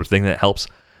the sort of thing that helps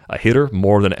a hitter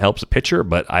more than it helps a pitcher,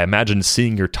 but I imagine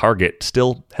seeing your target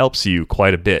still helps you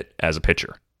quite a bit as a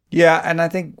pitcher. Yeah, and I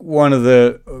think one of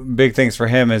the big things for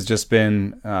him has just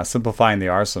been simplifying the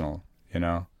arsenal,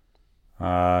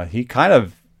 He kind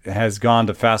of has gone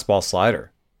to fastball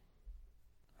slider,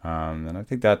 and I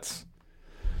think it's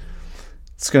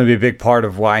going to be a big part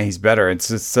of why he's better. I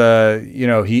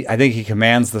think he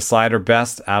commands the slider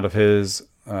best out of his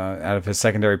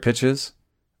secondary pitches.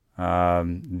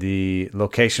 The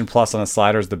location plus on a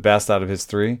slider is the best out of his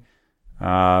three.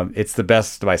 It's the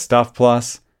best by stuff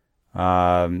plus.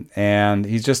 And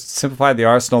he's just simplified the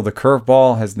arsenal. The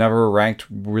curveball has never ranked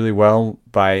really well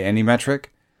by any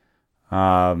metric.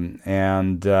 Maybe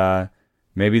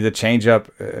the changeup,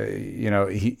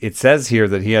 it says here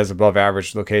that he has above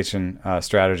average location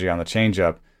strategy on the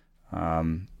changeup.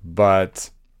 But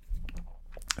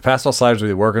fastball slider's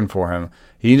really working for him.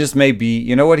 He just may be,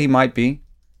 you know what he might be?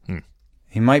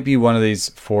 He might be one of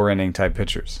these 4-inning type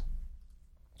pitchers.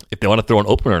 If they want to throw an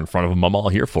opener in front of him, I'm all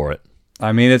here for it.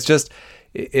 I mean, it's just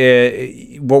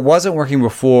what wasn't working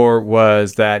before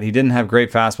was that he didn't have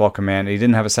great fastball command. He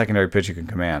didn't have a secondary pitch he can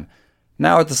command.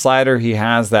 Now with the slider, he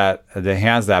has that.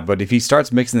 But if he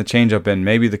starts mixing the changeup in,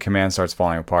 maybe the command starts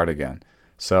falling apart again.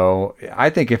 So I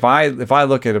think if I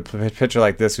look at a pitcher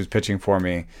like this who's pitching for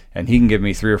me and he can give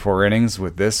me 3 or 4 innings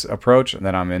with this approach,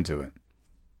 then I'm into it.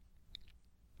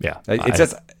 Yeah,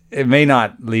 it may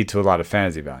not lead to a lot of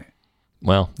fantasy value.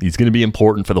 Well, he's going to be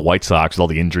important for the White Sox with all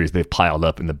the injuries they've piled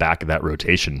up in the back of that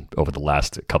rotation over the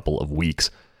last couple of weeks.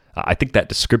 I think that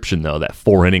description, though, that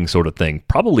 4-inning sort of thing,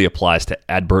 probably applies to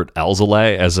Adbert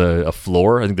Alzolay as a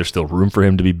floor. I think there's still room for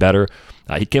him to be better.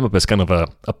 He came up as kind of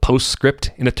a postscript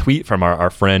in a tweet from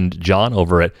our friend John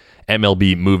over at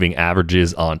MLB Moving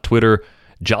Averages on Twitter.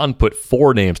 John put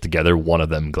 4 names together, one of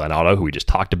them Glenn Otto, who we just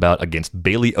talked about, against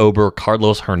Bailey Ober,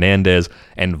 Carlos Hernandez,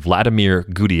 and Vladimir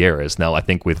Gutierrez. Now, I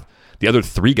think with the other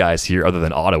 3 guys here, other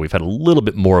than Otto, we've had a little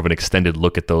bit more of an extended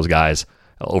look at those guys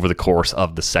over the course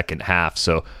of the second half.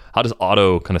 So how does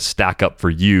Otto kind of stack up for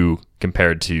you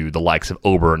compared to the likes of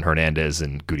Ober and Hernandez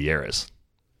and Gutierrez?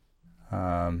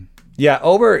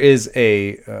 Ober is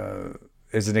an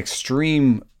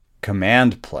extreme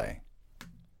command play.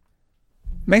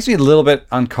 Makes me a little bit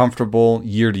uncomfortable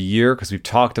year to year because we've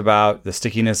talked about the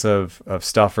stickiness of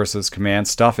stuff versus command.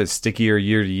 Stuff is stickier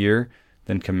year to year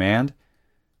than command.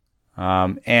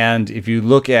 And if you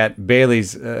look at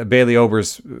Bailey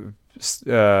Ober's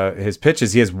his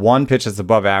pitches, he has 1 pitch that's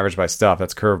above average by stuff,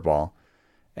 that's curveball,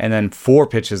 and then 4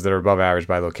 pitches that are above average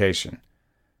by location.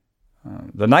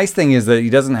 The nice thing is that he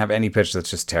doesn't have any pitch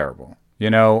that's just terrible. You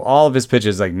know, all of his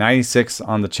pitches, like 96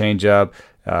 on the changeup,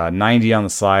 90 on the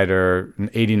slider,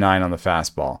 and 89 on the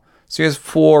fastball. So he has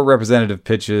 4 representative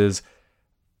pitches.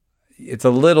 It's a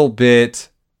little bit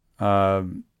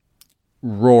Roarkian.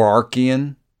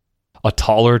 A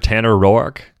taller Tanner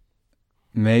Roark?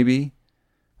 Maybe.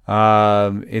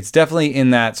 It's definitely in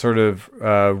that sort of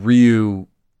Ryu.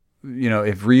 You know,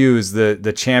 if Ryu is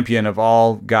the champion of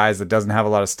all guys that doesn't have a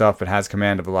lot of stuff but has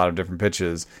command of a lot of different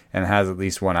pitches and has at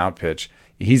least 1 out pitch,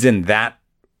 he's in that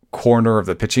corner of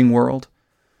the pitching world.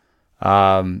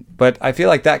 But I feel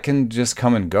like that can just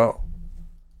come and go.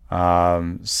 What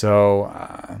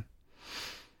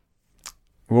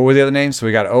were the other names? So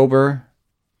we got Ober,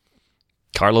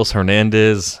 Carlos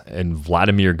Hernandez, and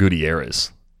Vladimir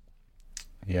Gutierrez.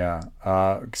 Yeah.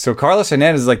 So Carlos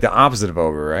Hernandez is like the opposite of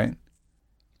Ober, right?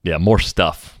 Yeah, more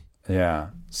stuff. Yeah.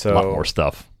 So a lot more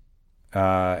stuff.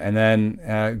 And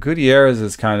then Gutierrez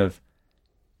is kind of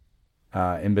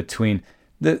in between.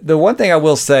 The one thing I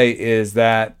will say is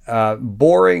that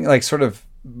boring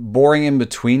in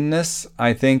betweenness,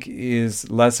 I think, is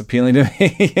less appealing to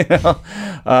me. You know,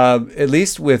 at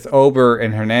least with Ober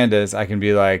and Hernandez, I can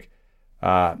be like,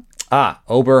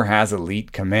 Ober has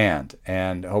elite command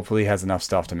and hopefully has enough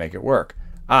stuff to make it work.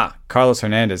 Carlos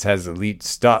Hernandez has elite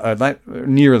stuff,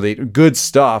 near elite, good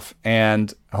stuff,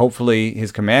 and hopefully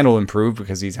his command will improve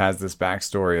because he has this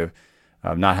backstory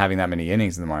of not having that many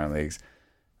innings in the minor leagues.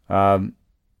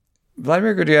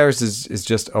 Vladimir Gutierrez is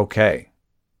just okay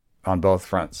on both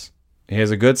fronts. He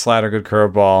has a good slider, good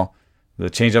curveball. The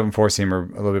changeup and 4-seam are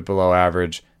a little bit below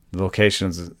average. The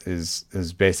location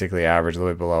is basically average, a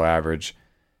little bit below average.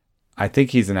 I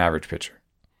think he's an average pitcher.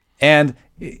 And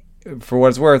for what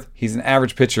it's worth, he's an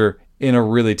average pitcher in a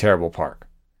really terrible park.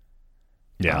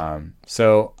 Yeah.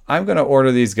 So I'm going to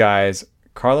order these guys,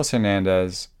 Carlos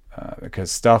Hernandez,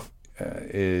 because stuff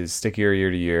is stickier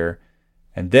year to year.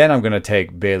 And then I'm going to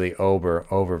take Bailey Ober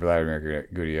over Vladimir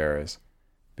Gutierrez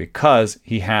because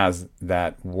he has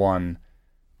that 1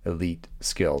 elite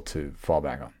skill to fall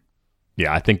back on.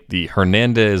 Yeah, I think the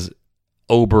Hernandez,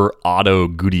 Ober, Otto,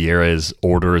 Gutierrez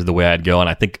order is the way I'd go. And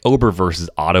I think Ober versus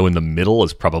Otto in the middle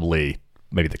is probably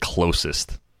maybe the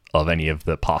closest of any of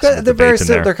the possible debates in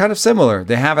there. They're kind of similar.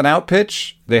 They have an out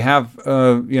pitch. They have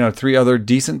 3 other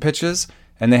decent pitches,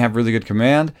 and they have really good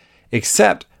command,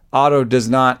 except Otto does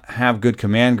not have good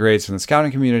command grades from the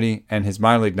scouting community, and his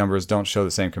minor league numbers don't show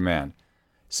the same command.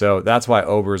 So that's why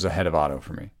Ober is ahead of Otto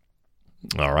for me.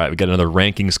 All right, we got another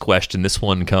rankings question. This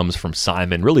one comes from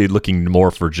Simon, really looking more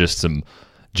for just some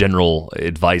general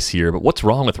advice here. But what's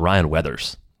wrong with Ryan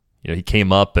Weathers? He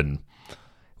came up and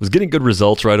was getting good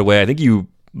results right away. I think you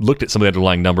looked at some of the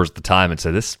underlying numbers at the time and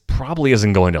said, this probably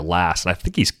isn't going to last. And I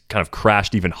think he's kind of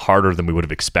crashed even harder than we would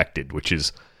have expected, which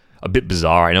is a bit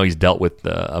bizarre. I know he's dealt with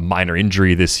a minor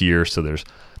injury this year, so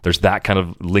there's that kind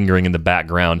of lingering in the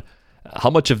background. How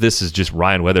much of this is just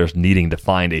Ryan Weathers needing to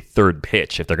find a third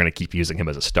pitch if they're going to keep using him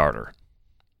as a starter?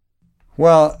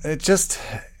 Well,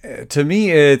 to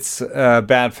me, it's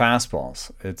bad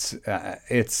fastballs. It's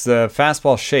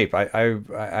fastball shape.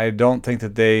 I don't think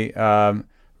that they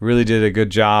really did a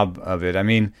good job of it. I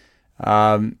mean,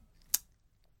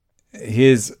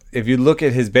 if you look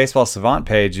at his Baseball Savant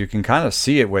page, you can kind of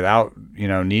see it without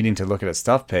needing to look at a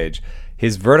stuff page.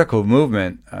 His vertical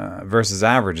movement versus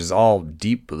average is all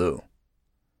deep blue.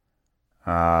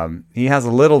 He has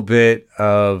a little bit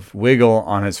of wiggle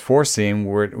on his four seam,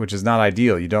 which is not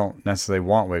ideal. You don't necessarily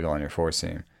want wiggle on your four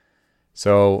seam.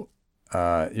 So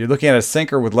you're looking at a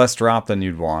sinker with less drop than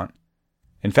you'd want.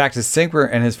 In fact, his sinker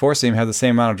and his four seam have the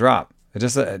same amount of drop. It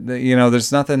just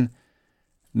there's nothing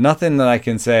that I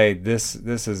can say this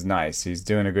is nice. He's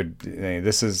doing a good.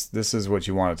 This is what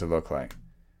you want it to look like.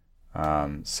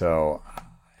 So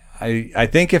I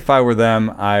think if I were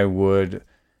them, I would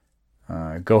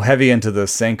go heavy into the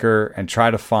sinker and try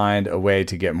to find a way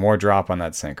to get more drop on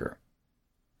that sinker.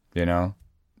 To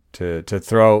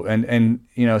throw and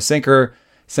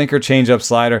sinker changeup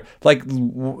slider. Like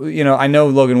I know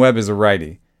Logan Webb is a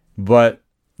righty, but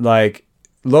like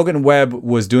Logan Webb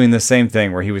was doing the same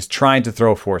thing where he was trying to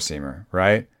throw a four-seamer,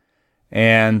 right?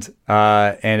 And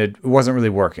it wasn't really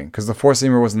working because the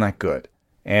four-seamer wasn't that good.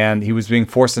 And he was being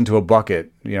forced into a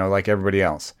bucket, like everybody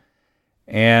else.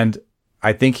 And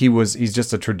I think he's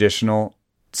just a traditional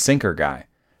sinker guy.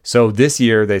 So this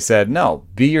year they said, no,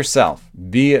 be yourself.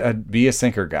 Be a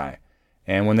sinker guy.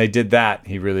 And when they did that,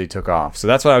 he really took off. So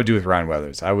that's what I would do with Ryan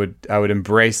Weathers. I would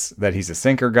embrace that he's a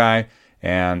sinker guy.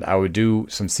 And I would do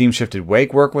some seam-shifted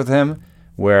wake work with him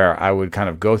where I would kind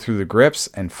of go through the grips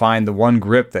and find the one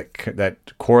grip that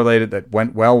correlated, that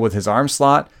went well with his arm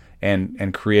slot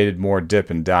and created more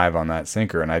dip and dive on that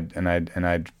sinker. And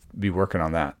I'd be working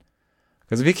on that.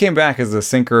 Because if he came back as a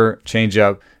sinker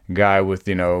changeup guy with,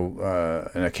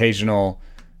 an occasional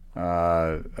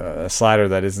slider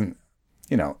that isn't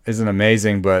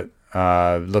amazing but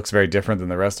looks very different than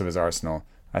the rest of his arsenal,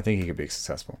 I think he could be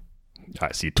successful. All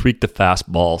right, so you tweak the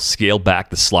fastball, scale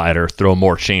back the slider, throw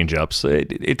more changeups.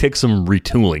 It takes some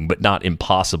retooling, but not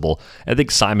impossible. I think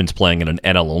Simon's playing in an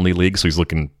NL-only league, so he's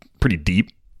looking pretty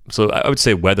deep. So I would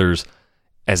say Weathers,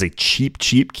 as a cheap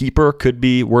keeper, could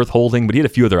be worth holding, but he had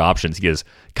a few other options. He has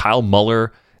Kyle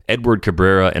Muller, Edward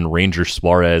Cabrera, and Ranger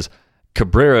Suarez.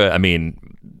 Cabrera, I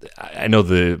mean, I know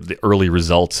the early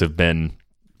results have been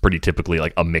pretty typically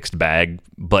like a mixed bag,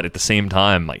 but at the same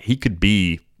time, like he could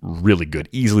be really good,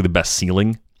 easily the best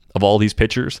ceiling of all these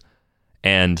pitchers.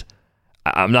 And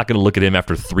I'm not going to look at him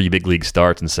after 3 big league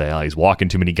starts and say, oh, he's walking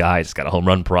too many guys, he's got a home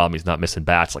run problem, he's not missing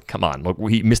bats. Like, come on, look,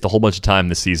 he missed a whole bunch of time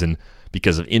this season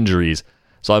because of injuries.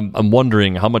 So I'm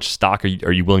wondering how much stock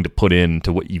are you willing to put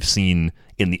into what you've seen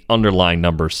in the underlying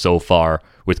numbers so far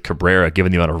with Cabrera,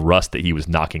 given the amount of rust that he was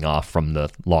knocking off from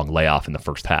the long layoff in the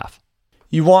first half?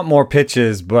 You want more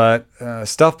pitches, but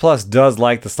Stuff Plus does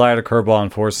like the slider, curveball,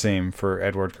 and four seam for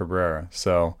Edward Cabrera.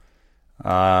 So,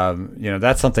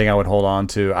 that's something I would hold on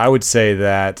to. I would say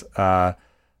that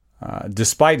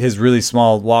despite his really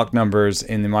small walk numbers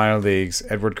in the minor leagues,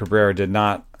 Edward Cabrera did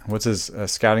not. What's his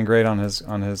scouting grade on his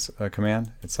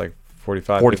command? It's like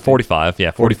 45. 45,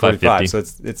 yeah, 45, 50. So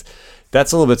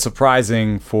that's a little bit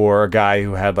surprising for a guy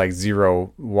who had like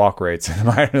 0 walk rates in the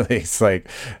minor leagues. Like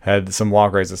had some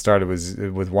walk rates that started with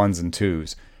 1s and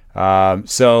 2s.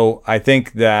 So I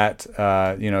think that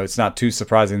it's not too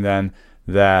surprising then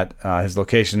that his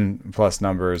location plus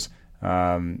numbers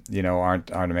aren't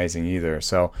amazing either.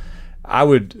 So I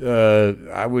would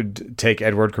take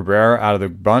Edward Cabrera out of the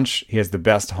bunch. He has the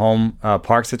best home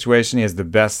park situation. He has the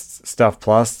best Stuff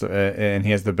Plus, and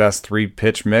he has the best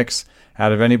 3-pitch mix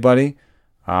out of anybody.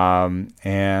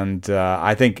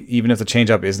 I think even if the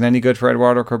changeup isn't any good for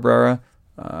Eduardo Cabrera,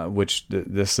 which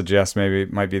this suggests maybe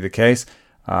it might be the case,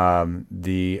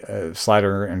 the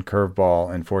slider and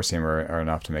curveball and four-seamer are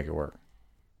enough to make it work.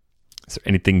 Is there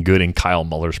anything good in Kyle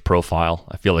Muller's profile?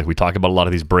 I feel like we talk about a lot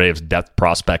of these Braves depth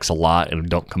prospects a lot and we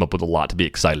don't come up with a lot to be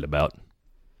excited about.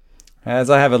 As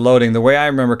I have it loading, the way I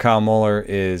remember Kyle Muller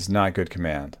is not good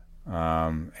command.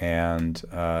 And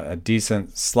a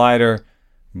decent slider,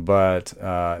 but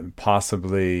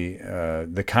possibly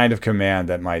the kind of command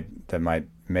that might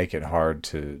make it hard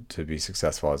to be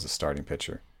successful as a starting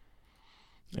pitcher.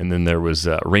 And then there was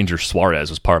Ranger Suarez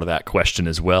was part of that question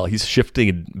as well. He's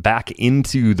shifting back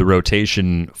into the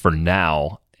rotation for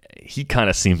now. He kind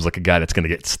of seems like a guy that's going to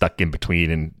get stuck in between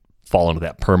and fall into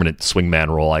that permanent swingman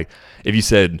role. Like, if you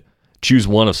said choose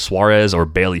one of Suarez or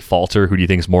Bailey Falter, who do you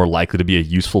think is more likely to be a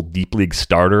useful deep league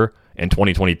starter in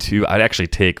 2022? I'd actually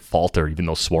take Falter, even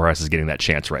though Suarez is getting that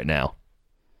chance right now.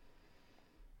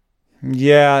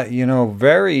 Yeah,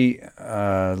 very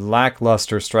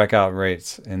lackluster strikeout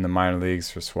rates in the minor leagues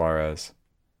for Suarez.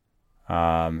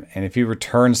 And if he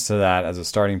returns to that as a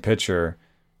starting pitcher,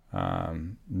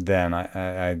 then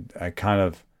I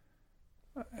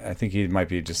think he might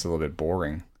be just a little bit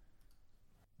boring.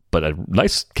 But a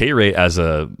nice K rate as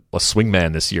a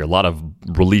swingman this year. A lot of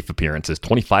relief appearances.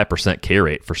 25% K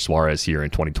rate for Suarez here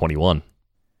in 2021.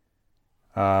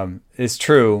 It's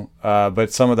true,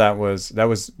 but some of that was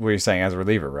what you're saying as a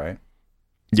reliever, right?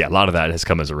 Yeah, a lot of that has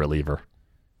come as a reliever.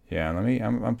 Yeah,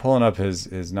 I'm pulling up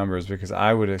his numbers because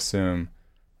I would assume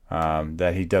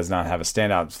that he does not have a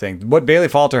standout thing. What Bailey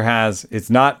Falter has, it's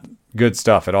not good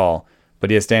stuff at all, but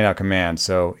he has standout command,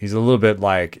 so he's a little bit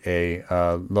like a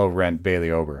low-rent Bailey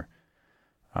Ober.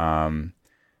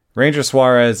 Ranger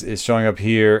Suarez is showing up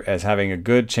here as having a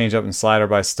good changeup and slider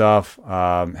by stuff,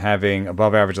 having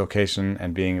above-average location,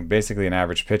 and being basically an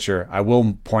average pitcher. I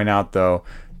will point out, though,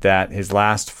 that his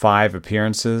last 5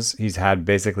 appearances, he's had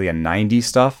basically a 90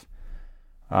 stuff,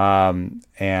 and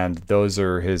those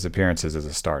are his appearances as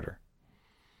a starter.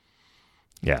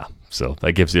 Yeah, so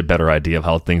that gives you a better idea of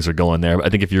how things are going there. I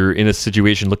think if you're in a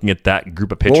situation looking at that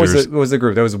group of pitchers... What was the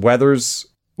group? That was Weathers...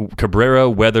 Cabrera,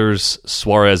 Weathers,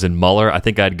 Suarez, and Muller. I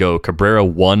think I'd go Cabrera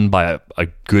 1 by a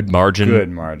good margin. Good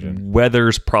margin.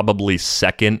 Weathers probably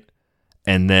 2nd,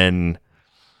 and then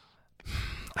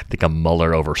I think I'm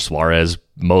Muller over Suarez,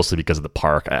 mostly because of the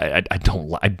park. I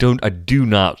do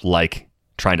not like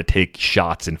trying to take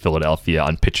shots in Philadelphia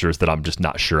on pitchers that I'm just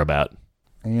not sure about.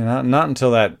 Not until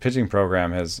that pitching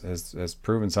program has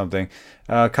proven something.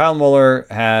 Kyle Muller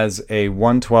has a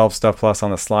 112 stuff plus on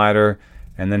the slider.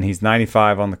 And then he's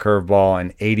 95 on the curveball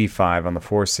and 85 on the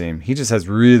four seam. He just has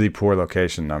really poor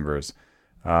location numbers.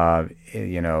 Average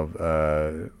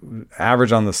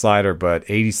on the slider, but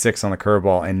 86 on the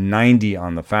curveball and 90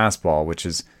 on the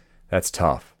fastball, that's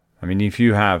tough. I mean, if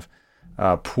you have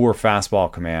poor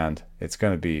fastball command, it's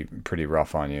going to be pretty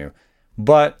rough on you.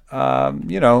 But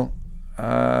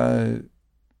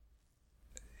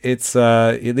it's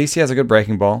at least he has a good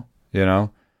breaking ball.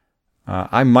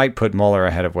 I might put Muller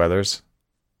ahead of Weathers.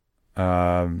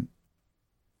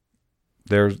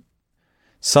 There's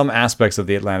some aspects of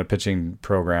the Atlanta pitching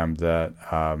program that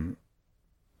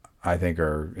I think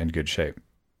are in good shape.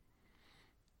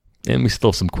 And we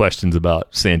still have some questions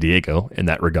about San Diego in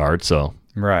that regard. So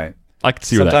right, I can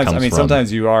see where that comes from.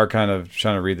 Sometimes you are kind of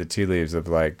trying to read the tea leaves of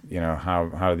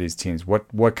how do these teams,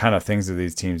 what kind of things do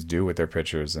these teams do with their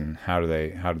pitchers, and how do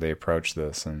they approach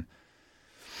this? And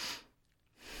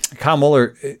Kyle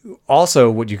Muller,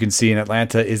 also what you can see in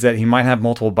Atlanta is that he might have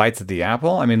multiple bites at the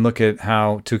apple. I mean, look at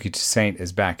how Touki Toussaint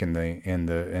is back in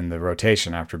the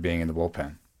rotation after being in the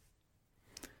bullpen.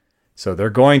 So they're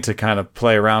going to kind of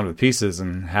play around with pieces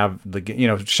and have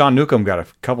Sean Newcomb got a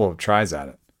couple of tries at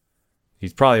it.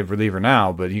 He's probably a reliever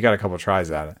now, but he got a couple of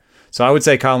tries at it. So I would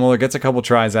say Kyle Muller gets a couple of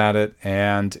tries at it,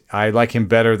 and I like him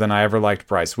better than I ever liked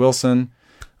Bryce Wilson.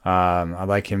 I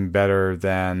like him better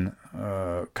than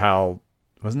Kyle.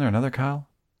 Wasn't there another Kyle?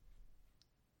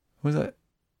 Who was that?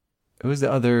 Who was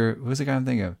the guy I'm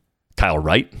thinking of? Kyle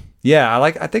Wright? Yeah,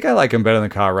 I think I like him better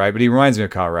than Kyle Wright, but he reminds me of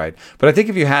Kyle Wright. But I think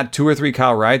if you had 2 or 3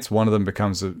 Kyle Wrights, one of them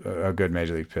becomes a good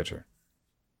major league pitcher.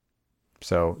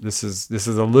 So this is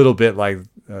a little bit like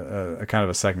a kind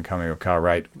of a second coming of Kyle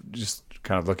Wright, just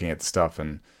kind of looking at the stuff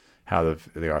and how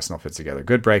the arsenal fits together.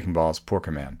 Good breaking balls, poor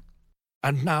command.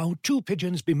 And now, 2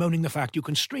 pigeons bemoaning the fact you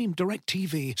can stream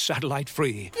DirecTV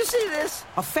satellite-free. You see this?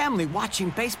 A family watching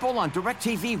baseball on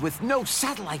DirecTV with no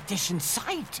satellite dish in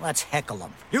sight. Let's heckle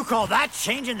them. You call that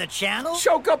changing the channel?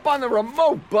 Choke up on the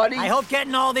remote, buddy. I hope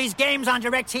getting all these games on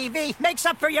DirecTV makes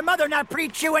up for your mother not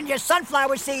pre-chewing your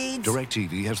sunflower seeds.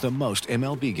 DirecTV has the most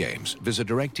MLB games. Visit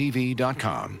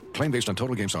DirecTV.com. Claim based on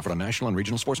total games offered on national and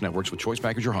regional sports networks with choice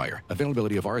package or higher.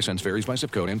 Availability of RSNs varies by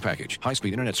zip code and package.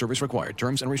 High-speed internet service required.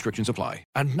 Terms and restrictions apply.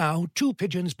 And now, 2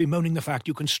 pigeons bemoaning the fact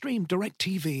you can stream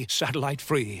DirecTV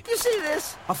satellite-free. You see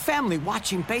this? A family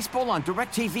watching baseball on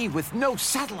DirecTV with no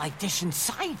satellite dish in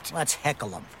sight. Let's heckle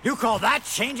them. You call that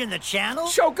changing the channel?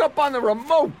 Choke up on the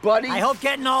remote, buddy. I hope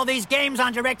getting all these games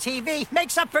on DirecTV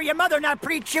makes up for your mother not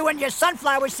pre-chewing your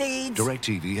sunflower seeds.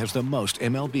 DirecTV has the most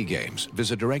MLB games.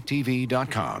 Visit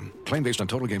DirecTV.com. RSN.com. Claim based on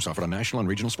total games offered on national and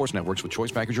regional sports networks with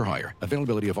choice package or higher.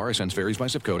 Availability of RSNs varies by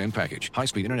zip code and package.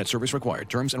 High-speed internet service required.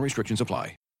 Terms and restrictions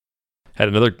apply. Had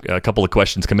another couple of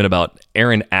questions come in about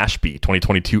Aaron Ashby,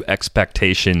 2022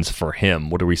 expectations for him.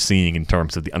 What are we seeing in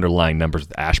terms of the underlying numbers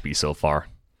with Ashby so far?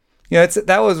 Yeah,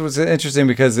 that was interesting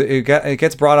because it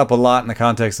gets brought up a lot in the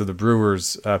context of the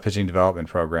Brewers pitching development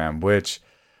program, which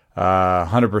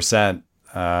 100%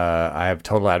 I have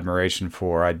total admiration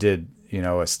for. I did,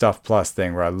 a Stuff Plus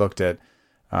thing where I looked at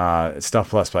Stuff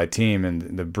Plus by team,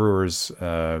 and the Brewers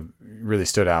really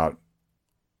stood out.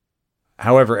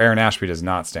 However, Aaron Ashby does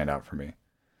not stand out for me.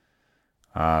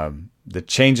 The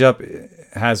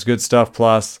changeup has good Stuff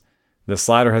Plus. The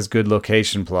slider has good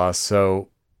Location Plus, so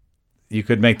you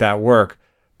could make that work.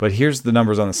 But here's the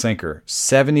numbers on the sinker.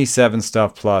 77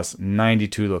 Stuff Plus,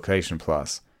 92 Location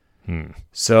Plus.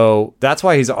 So that's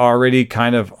why he's already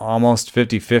kind of almost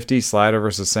 50-50 slider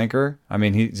versus sinker. I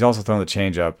mean, he's also throwing the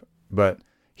changeup, but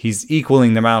he's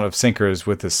equaling the amount of sinkers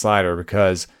with his slider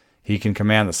because he can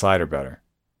command the slider better.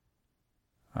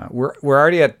 We're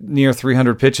already at near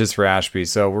 300 pitches for Ashby,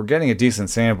 so we're getting a decent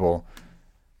sample.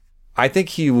 I think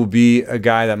he will be a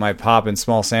guy that might pop in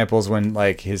small samples when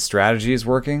his strategy is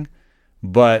working,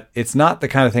 but it's not the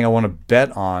kind of thing I want to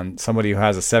bet on somebody who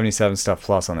has a 77 Stuff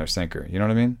Plus on their sinker. You know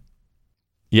what I mean?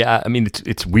 Yeah, I mean,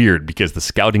 it's weird because the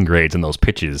scouting grades in those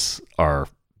pitches are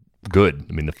good.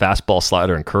 I mean, the fastball,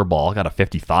 slider, and curveball got a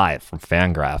 55 from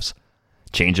Fangraphs.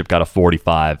 Changeup got a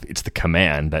 45. It's the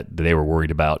command that they were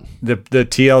worried about. The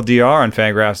TLDR on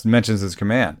Fangraphs mentions his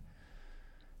command.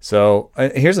 So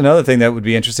here's another thing that would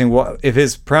be interesting. If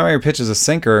his primary pitch is a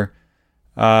sinker,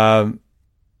 why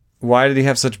did he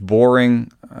have such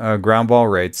boring ground ball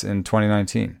rates in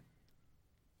 2019?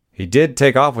 He did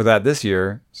take off with that this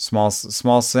year. Small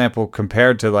sample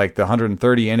compared to the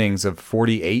 130 innings of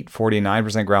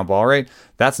 49% ground ball rate.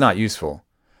 That's not useful.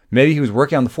 Maybe he was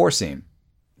working on the four seam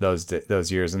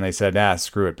those years, and they said,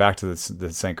 screw it, back to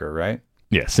the sinker, right?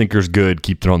 Yeah, sinker's good.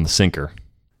 Keep throwing the sinker.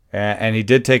 And he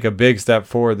did take a big step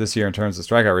forward this year in terms of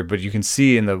strikeout rate, but you can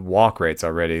see in the walk rates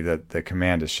already that the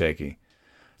command is shaky.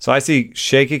 So I see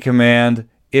shaky command,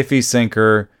 iffy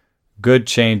sinker, good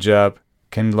changeup,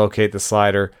 can locate the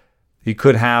slider. He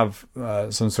could have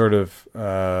some sort of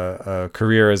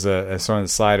career as throwing the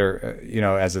slider,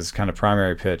 as his kind of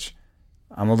primary pitch.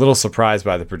 I'm a little surprised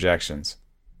by the projections.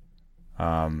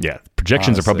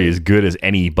 Projections honestly are probably as good as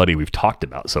anybody we've talked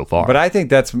about so far. But I think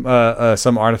that's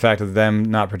some artifact of them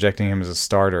not projecting him as a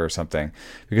starter or something.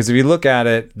 Because if you look at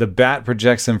it, the bat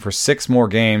projects him for 6 more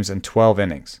games and 12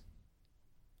 innings.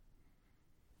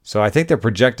 So I think they're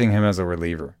projecting him as a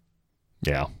reliever.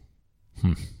 Yeah.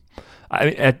 I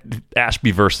mean,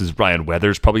 Ashby versus Ryan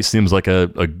Weathers probably seems like a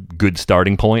good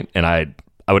starting point, and I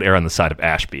would err on the side of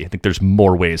Ashby. I think there's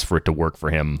more ways for it to work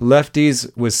for him.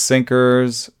 Lefties with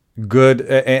sinkers, good,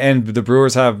 and the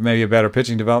Brewers have maybe a better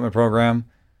pitching development program.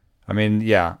 I mean,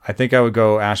 yeah, I think I would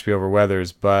go Ashby over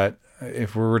Weathers, but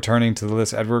if we're returning to the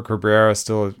list, Edward Cabrera is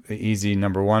still an easy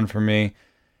number 1 for me.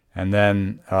 And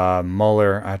then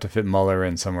Muller, I have to fit Muller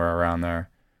in somewhere around there.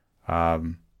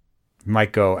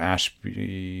 Might go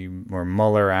Ashby or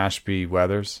Muller, Ashby,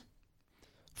 Weathers.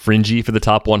 Fringy for the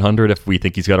top 100 if we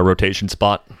think he's got a rotation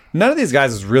spot. None of these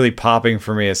guys is really popping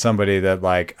for me as somebody that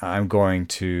I'm going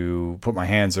to put my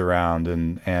hands around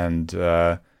and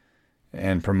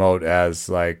promote as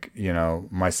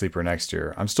my sleeper next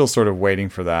year. I'm still sort of waiting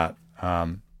for that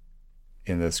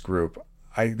in this group.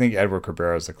 I think Edward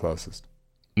Cabrera is the closest.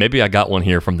 Maybe I got one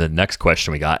here from the next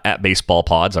question we got at Baseball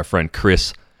Pods. Our friend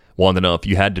Chris wanted to know if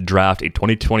you had to draft a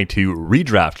 2022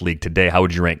 redraft league today, how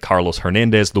would you rank Carlos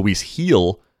Hernandez, Luis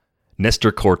Gil,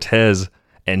 Nestor Cortez,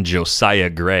 and Josiah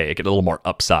Gray? Get a little more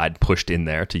upside pushed in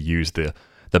there to use the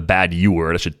bad U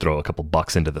word. I should throw a couple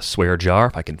bucks into the swear jar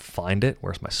if I can find it.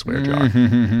 Where's my swear jar?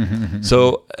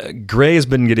 So Gray has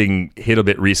been getting hit a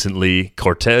bit recently.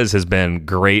 Cortez has been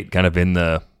great, kind of in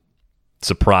the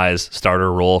surprise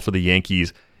starter role for the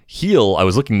Yankees. Gil, I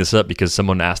was looking this up because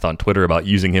someone asked on Twitter about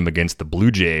using him against the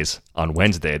Blue Jays on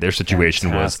Wednesday. Their situation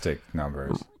Fantastic was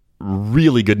numbers.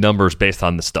 Really good numbers based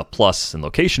on the Stuff Plus and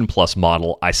Location Plus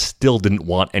model. I still didn't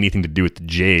want anything to do with the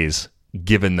Jays,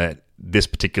 given that this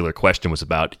particular question was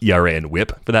about ERA and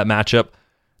WHIP for that matchup.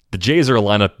 The Jays are a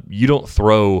lineup you don't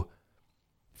throw.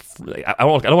 I don't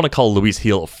want to call Luis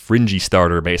Gil a fringy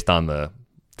starter based on the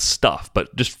stuff,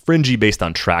 but just fringy based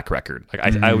on track record.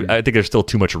 I think there's still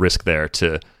too much risk there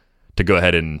to go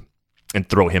ahead and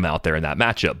throw him out there in that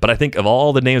matchup. But I think of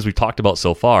all the names we've talked about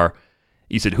so far,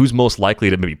 you said who's most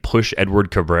likely to maybe push Edward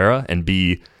Cabrera and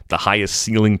be the highest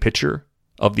ceiling pitcher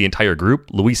of the entire group?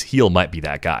 Luis Gil might be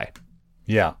that guy.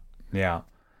 Yeah.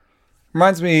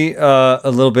 Reminds me a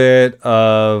little bit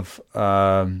of,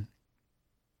 on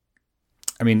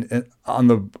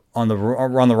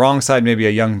the wrong side, maybe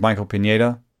a young Michael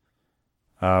Pineda.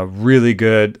 Really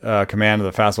good command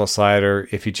of the fastball slider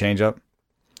if you change up.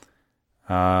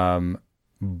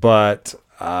 But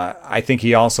I think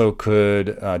he also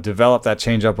could develop that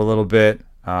changeup a little bit.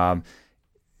 And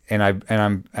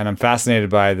I'm fascinated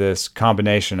by this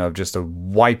combination of just a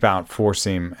wipeout four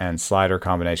seam and slider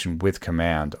combination with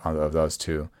command of those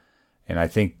two. And I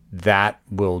think that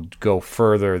will go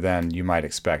further than you might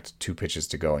expect 2 pitches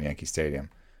to go in Yankee Stadium.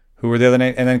 Who were the other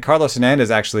names? And then Carlos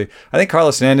Hernandez, actually. I think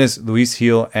Carlos Hernandez, Luis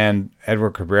Gil, and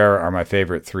Edward Cabrera are my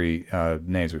favorite 3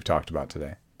 names we've talked about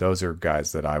today. Those are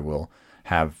guys that I will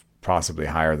have possibly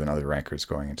higher than other rankers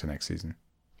going into next season.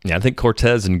 Yeah, I think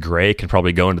Cortez and Gray can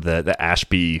probably go into the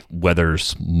Ashby,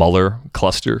 Weathers, Muller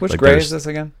cluster. Which Gray is this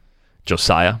again?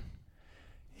 Josiah.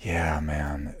 Yeah,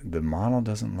 man. The model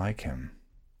doesn't like him.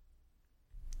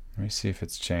 Let me see if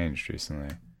it's changed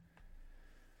recently.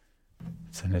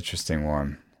 It's an interesting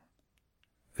one.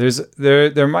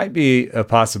 There might be a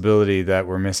possibility that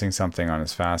we're missing something on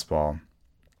his fastball.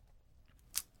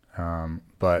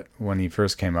 But when he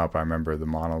first came up, I remember the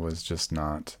model was just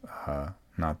not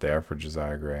there for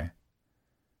Josiah Gray.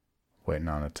 Waiting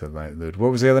on it to load.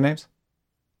 What was the other names?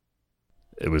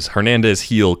 It was Hernandez,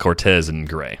 Gil, Cortez, and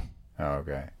Gray. Oh,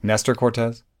 okay. Nestor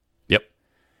Cortez? Yep.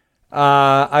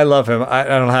 I love him. I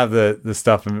don't have the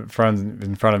stuff in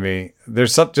front of me.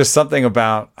 There's just something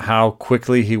about how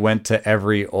quickly he went to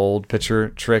every old pitcher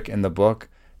trick in the book.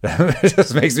 That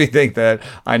just makes me think that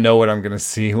I know what I'm going to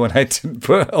see when I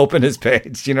open his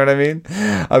page. You know what I mean?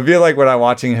 I feel like when I'm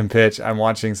watching him pitch, I'm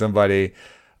watching somebody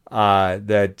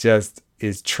that just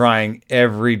is trying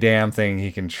every damn thing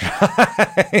he can try.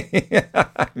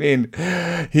 I mean,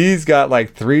 he's got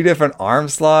like 3 different arm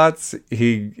slots.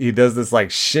 He does this like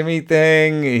shimmy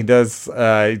thing. He does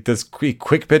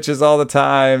quick pitches all the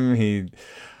time.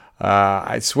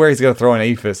 I swear he's going to throw an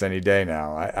ephus any day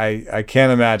now. I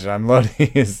can't imagine. I'm loading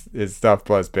his Stuff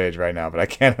Plus page right now, but I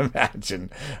can't imagine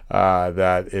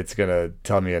that it's going to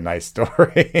tell me a nice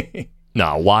story.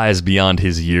 No, wise beyond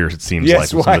his years, it seems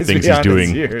yes, like. Some of the things he's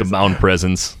doing, the mound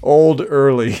presence. Old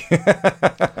early.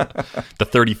 The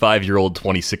 35-year-old,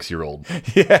 26-year-old.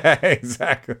 Yeah,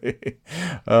 exactly.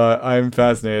 I'm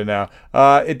fascinated now.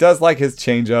 It does like his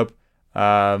changeup.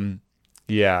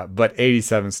 Yeah, but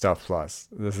 87 Stuff Plus.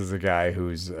 This is a guy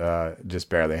who's just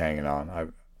barely hanging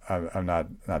on. I'm not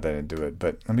that into it.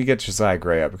 But let me get Josiah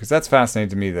Gray up, because that's fascinating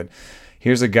to me that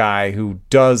here's a guy who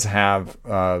does have...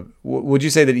 would you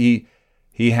say that he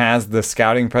has the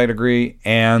scouting pedigree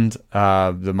and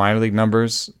the minor league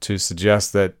numbers to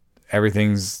suggest that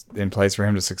everything's in place for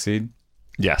him to succeed?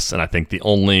 Yes, and I think the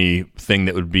only thing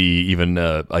that would be even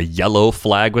a yellow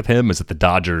flag with him is that the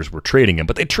Dodgers were trading him,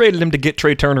 but they traded him to get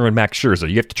Trey Turner and Max Scherzer.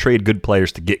 You have to trade good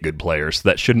players to get good players. So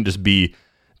that shouldn't just be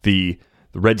the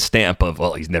red stamp of,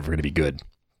 well, he's never going to be good.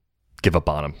 Give up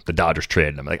on him. The Dodgers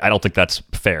traded him. Like, I don't think that's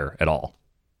fair at all.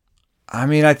 I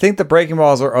mean, I think the breaking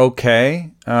balls are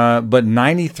okay, but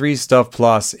 93 Stuff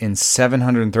Plus in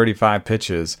 735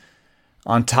 pitches,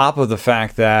 on top of the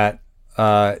fact that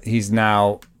he's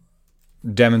now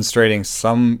demonstrating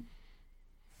some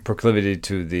proclivity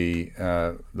to the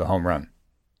home run.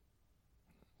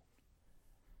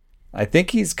 I think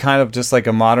he's kind of just like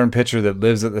a modern pitcher that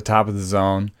lives at the top of the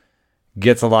zone,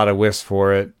 gets a lot of whiffs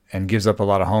for it, and gives up a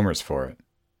lot of homers for it.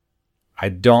 I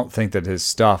don't think that his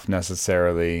stuff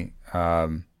necessarily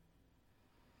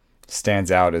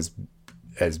stands out as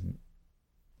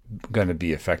going to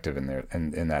be effective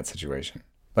in that situation.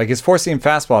 Like his 4-seam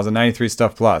fastball is a 93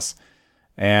 Stuff Plus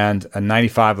and a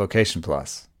 95 Location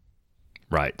Plus.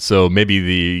 Right. So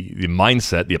maybe the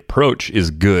mindset, the approach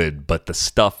is good, but the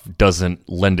stuff doesn't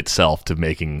lend itself to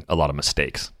making a lot of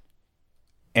mistakes.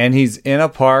 And he's in a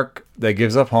park that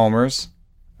gives up homers,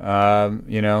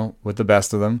 with the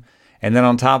best of them. And then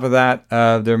on top of that,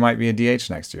 there might be a DH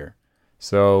next year.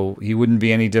 So he wouldn't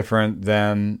be any different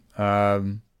than,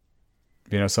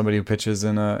 somebody who pitches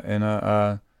in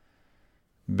a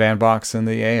bandbox in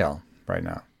the AL right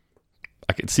now.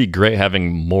 I could see Gray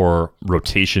having more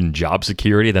rotation job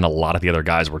security than a lot of the other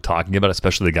guys we're talking about,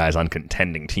 especially the guys on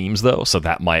contending teams, though. So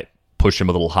that might push him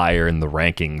a little higher in the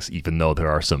rankings, even though there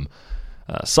are some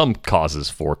causes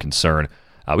for concern.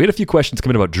 We had a few questions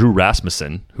coming about Drew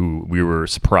Rasmussen, who we were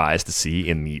surprised to see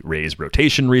in the Rays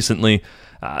rotation recently.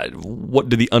 What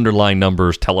do the underlying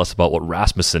numbers tell us about what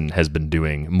Rasmussen has been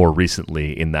doing more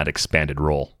recently in that expanded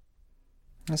role?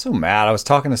 I'm so mad. I was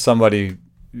talking to somebody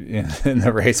in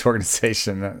the Rays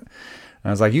organization, and I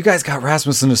was like, "You guys got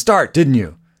Rasmussen to start, didn't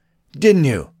you? Didn't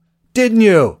you? Didn't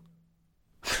you?"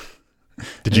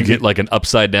 Did you get like an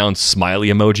upside down smiley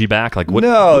emoji back? Like what?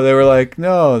 No, they were like,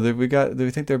 no,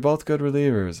 we think they're both good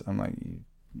relievers. I'm like,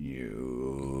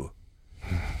 you,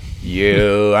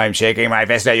 I'm shaking my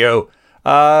fist at you.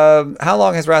 How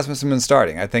long has Rasmussen been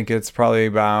starting? I think it's probably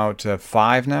about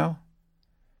 5 now.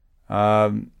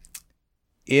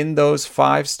 In those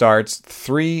 5 starts,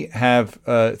 3 of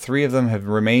them have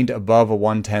remained above a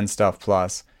 110 stuff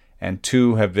plus, and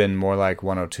 2 have been more like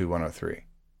 102, 103.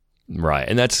 Right,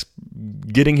 and that's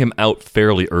getting him out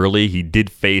fairly early. He did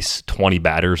face 20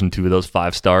 batters in 2 of those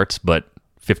 5 starts, but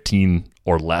 15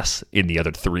 or less in the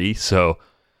other 3. So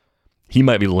he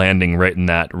might be landing right in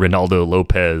that Reynaldo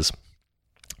Lopez.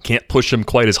 Can't push him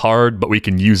quite as hard, but we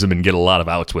can use him and get a lot of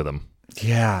outs with him.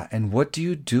 Yeah, and what do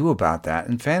you do about that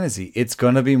in fantasy? It's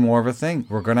going to be more of a thing.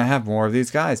 We're going to have more of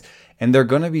these guys, and they're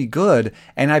going to be good,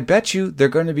 and I bet you they're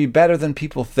going to be better than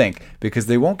people think because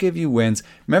they won't give you wins.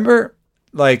 Remember,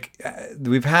 like,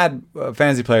 we've had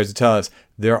fantasy players who tell us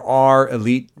there are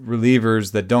elite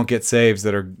relievers that don't get saves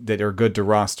that are good to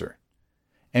roster.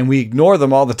 And we ignore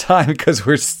them all the time because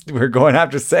we're going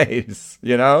after saves,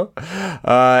 you know?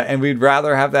 And we'd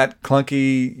rather have that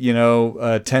clunky,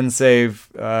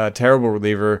 10-save terrible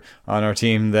reliever on our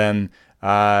team than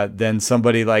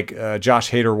somebody like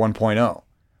Josh Hader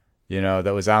 1.0,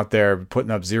 that was out there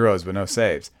putting up zeros but no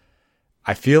saves.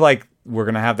 I feel like we're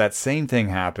going to have that same thing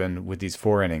happen with these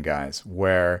 4-inning guys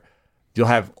where you'll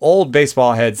have old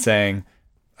baseball heads saying,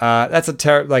 that's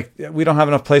we don't have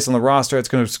enough place on the roster. It's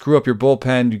going to screw up your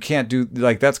bullpen. You can't do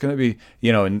that's going to be,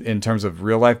 in terms of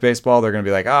real life baseball, they're going to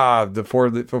be like, the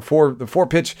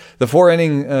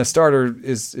 4-inning starter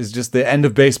is just the end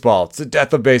of baseball. It's the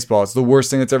death of baseball. It's the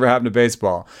worst thing that's ever happened to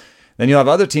baseball. Then you'll have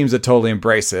other teams that totally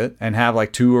embrace it and have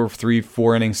like 2 or 3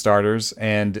 4-inning starters.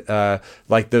 And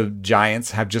like the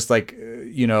Giants have just and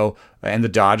the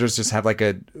Dodgers just have like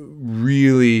a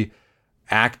really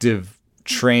active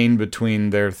train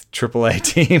between their AAA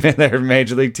team and their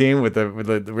major league team with the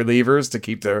relievers to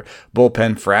keep their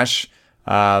bullpen fresh.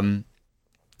 And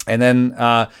then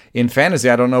in fantasy,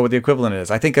 I don't know what the equivalent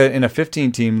is. I think in a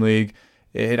 15-team league,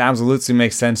 it absolutely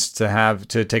makes sense to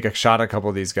take a shot at a couple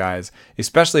of these guys,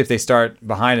 especially if they start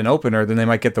behind an opener, then they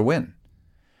might get the win.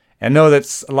 And know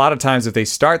that a lot of times if they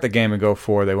start the game and go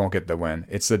 4, they won't get the win.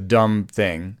 It's a dumb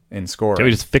thing in scoring. Can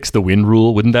we just fix the win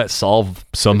rule? Wouldn't that solve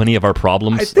so many of our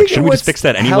problems? I think should we just fix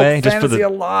that anyway? Just for a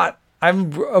lot.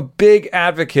 I'm a big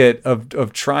advocate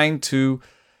of trying to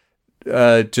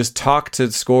just talk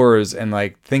to scorers and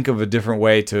think of a different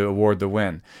way to award the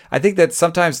win. I think that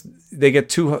sometimes they get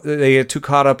too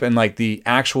caught up in the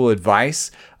actual advice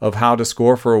of how to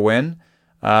score for a win.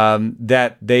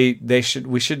 That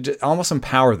we should almost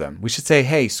empower them. We should say,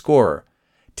 hey, scorer,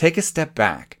 take a step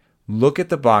back, look at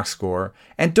the box score,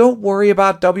 and don't worry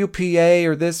about WPA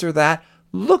or this or that.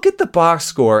 Look at the box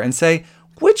score and say,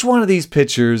 which one of these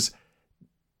pitchers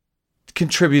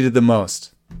contributed the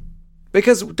most?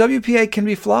 Because WPA can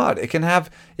be flawed. It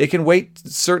can wait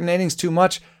certain innings too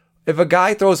much. If a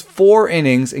guy throws 4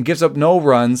 innings and gives up no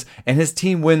runs and his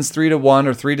team wins 3-1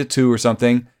 or 3-2 or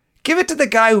something, give it to the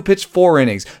guy who pitched 4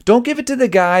 innings. Don't give it to the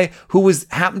guy who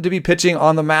happened to be pitching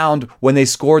on the mound when they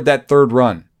scored that 3rd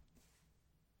run.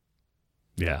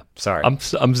 Yeah, sorry.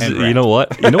 You know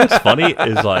what? You know what's funny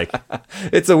is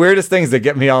it's the weirdest things that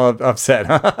get me all upset.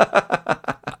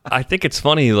 I think it's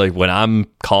funny when I'm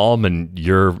calm and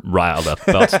you're riled up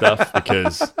about stuff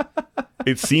because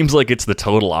it seems like it's the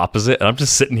total opposite. And I'm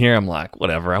just sitting here. I'm like,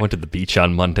 whatever. I went to the beach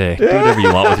on Monday. Do whatever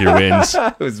you want with your wins.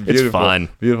 It was beautiful. It's fine.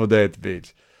 Beautiful day at the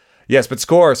beach. Yes, but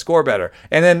score better.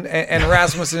 And then and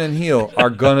Rasmussen and Heel are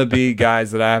gonna be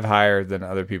guys that I have higher than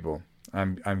other people.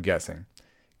 I'm guessing,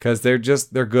 because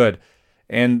they're good,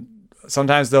 and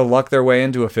sometimes they'll luck their way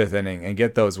into a 5th inning and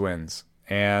get those wins.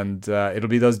 And it'll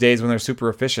be those days when they're super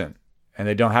efficient and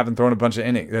they haven't thrown a bunch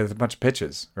of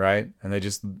pitches, right? And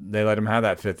they let them have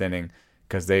that 5th inning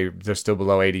because they're still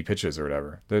below 80 pitches or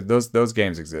whatever. Those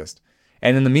games exist.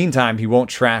 And in the meantime, he won't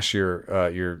trash your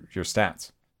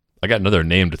stats. I got another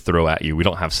name to throw at you. We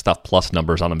don't have stuff plus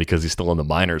numbers on him because he's still in the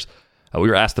minors. We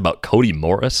were asked about Cody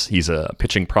Morris. He's a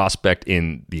pitching prospect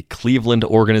in the Cleveland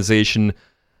organization.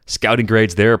 Scouting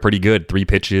grades there are pretty good. 3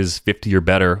 pitches, 50 or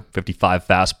better, 55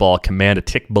 fastball, command a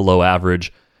tick below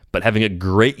average, but having a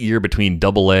great year between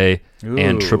AA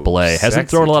and AAA. Hasn't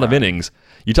thrown a lot of innings.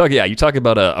 You talk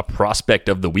about a prospect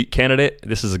of the week candidate.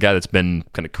 This is a guy that's been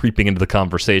kind of creeping into the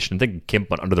conversation. I think he came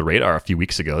under the radar a few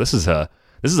weeks ago. This is a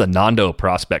Nando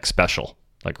prospect special,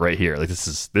 right here. This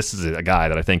is a guy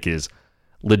that I think is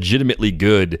legitimately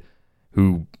good,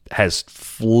 who has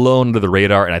flown under the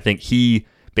radar, and I think he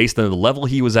based on the level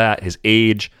he was at, his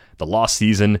age, the lost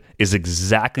season, is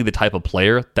exactly the type of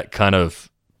player that kind of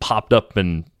popped up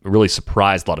and really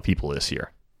surprised a lot of people this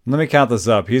year. Let me count this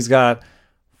up. He's got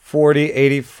 40,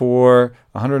 84,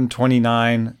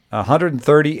 129,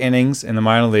 130 innings in the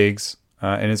minor leagues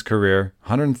in his career.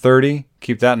 130,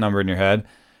 keep that number in your head.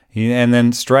 And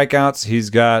then strikeouts, he's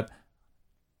got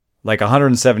like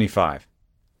 175.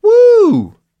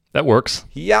 Woo! That works.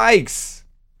 Yikes.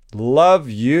 Love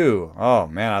you. Oh,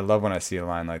 man, I love when I see a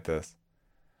line like this.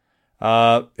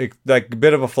 Like a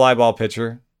bit of a fly ball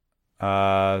pitcher.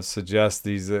 Suggests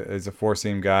he's a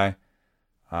four-seam guy.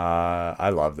 I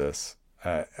love this.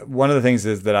 One of the things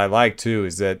is that I like, too,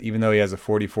 is that even though he has a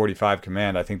 40-45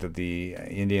 command, I think that the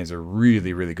Indians are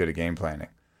really, really good at game planning.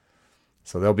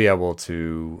 So they'll be able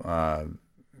to,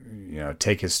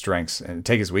 take his strengths and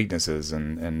take his weaknesses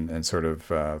and sort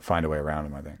of find a way around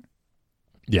him, I think.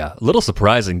 Yeah, a little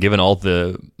surprising given all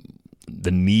the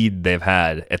need they've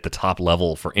had at the top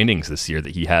level for innings this year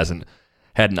that he hasn't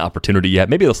had an opportunity yet.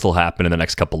 Maybe it'll still happen in the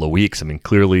next couple of weeks. I mean,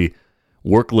 clearly,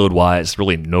 workload-wise,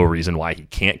 really no reason why he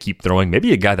can't keep throwing.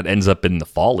 Maybe a guy that ends up in the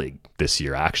fall league this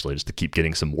year, actually, just to keep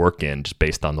getting some work in, just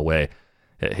based on the way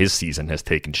his season has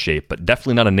taken shape. But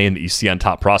definitely not a name that you see on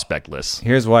top prospect lists.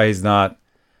 Here's why he's not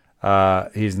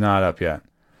up yet.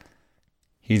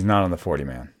 He's not on the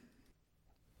 40-man.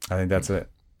 I think that's it.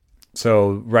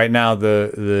 So right now,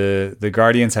 the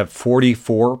Guardians have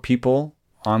 44 people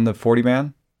on the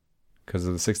 40-man because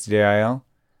of the 60-day IL.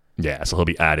 Yeah, so he'll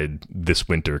be added this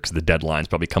winter because the deadline's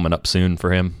probably coming up soon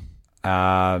for him.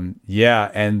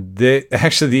 Yeah, and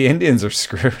the Indians are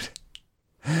screwed.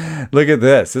 Look at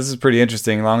this. This is pretty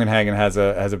interesting. Longenhagen has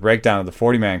a breakdown of the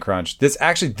 40-man crunch. This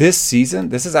season,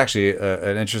 this is actually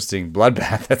an interesting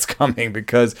bloodbath that's coming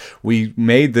because we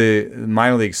made the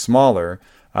minor league smaller.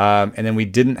 And then we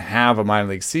didn't have a minor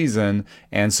league season.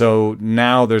 And so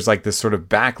now there's like this sort of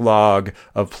backlog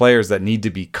of players that need to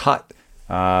be cut.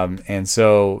 And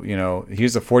so,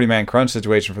 here's a 40-man crunch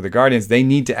situation for the Guardians. They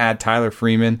need to add Tyler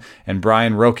Freeman and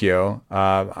Brian Rocchio.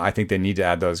 I think they need to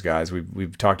add those guys.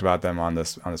 We've talked about them on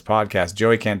this podcast.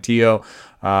 Joey Cantillo,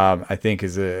 I think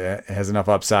has enough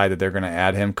upside that they're going to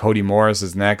add him. Cody Morris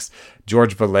is next.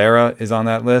 George Valera is on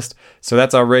that list. So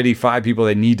that's already 5 people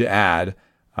they need to add.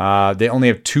 They only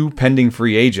have 2 pending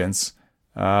free agents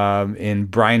in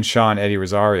Brian Shaw and Eddie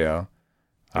Rosario.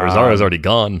 Rosario's already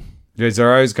gone.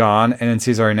 Rosario's gone, and then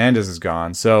Cesar Hernandez is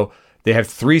gone. So they have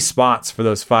 3 spots for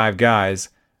those 5 guys.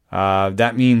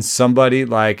 That means somebody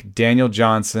like Daniel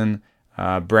Johnson,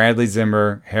 Bradley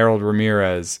Zimmer, Harold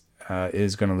Ramirez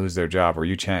is going to lose their job, or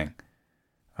Yu Chang.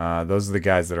 Those are the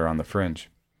guys that are on the fringe.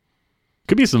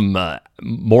 Could be some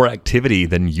more activity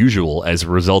than usual as a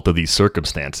result of these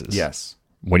circumstances. Yes.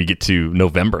 When you get to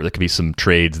November, there could be some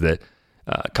trades that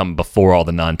come before all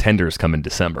the non-tenders come in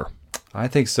December. I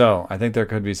think so. I think there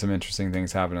could be some interesting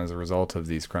things happen as a result of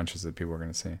these crunches that people are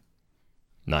going to see.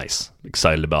 Nice.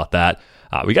 Excited about that.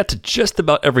 We got to just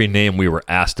about every name we were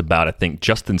asked about. I think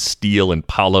Justin Steele and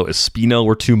Paulo Espino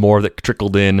were 2 more that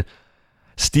trickled in.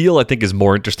 Steele, I think, is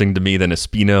more interesting to me than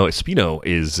Espino. Espino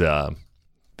is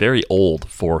very old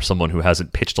for someone who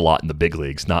hasn't pitched a lot in the big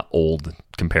leagues. Not old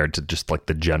compared to just like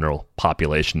the general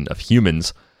population of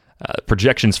humans.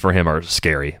 Projections for him are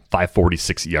scary.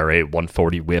 5.46 ERA,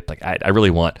 1.40 WHIP. Like I really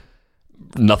want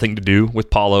nothing to do with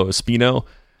Paulo Espino.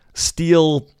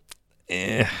 Steele,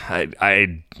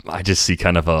 I just see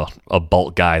kind of a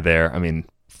bulk guy there. I mean,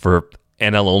 for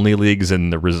NL only leagues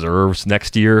and the reserves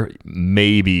next year,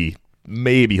 maybe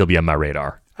he'll be on my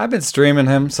radar. I've been streaming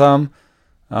him some.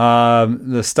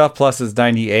 The stuff plus is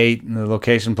 98, and the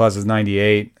location plus is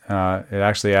 98. It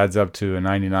actually adds up to a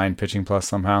 99 pitching plus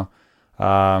somehow.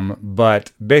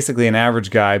 But basically an average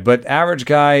guy. But average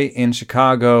guy in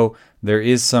Chicago, there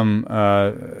is some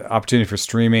opportunity for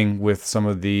streaming with some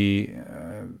of the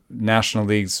National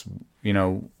League's,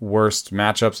 worst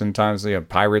matchups in times. You have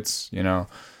Pirates,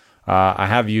 I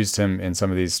have used him in some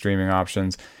of these streaming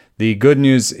options. The good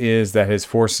news is that his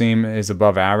 4-seam is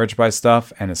above average by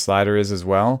stuff, and his slider is as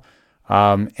well.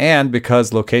 And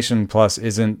because location plus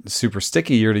isn't super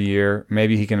sticky year to year,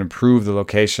 maybe he can improve the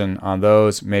location on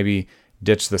those, maybe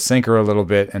ditch the sinker a little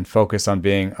bit and focus on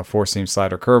being a 4-seam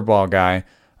slider curveball guy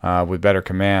with better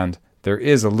command. There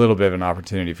is a little bit of an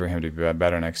opportunity for him to be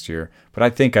better next year, but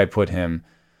I think I put him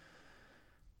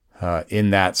in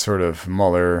that sort of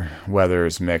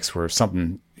Muller-Weathers mix where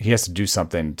he has to do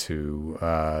something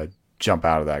to jump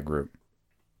out of that group.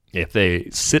 If they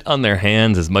sit on their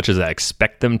hands as much as I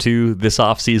expect them to this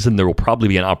offseason, there will probably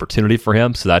be an opportunity for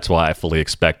him. So that's why I fully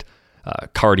expect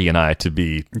Cardi and I to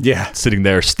be Yeah. sitting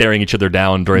there staring each other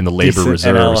down during the labor Decent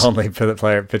reserves. NL only for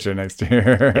the pitcher next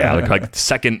year. Yeah, like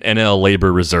second NL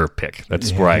labor reserve pick.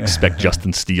 That's where I expect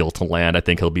Justin Steele to land. I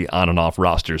think he'll be on and off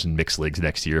rosters in mixed leagues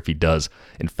next year if he does,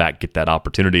 in fact, get that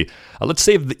opportunity. Let's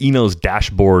save the Eno's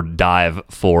dashboard dive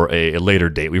for a later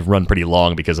date. We've run pretty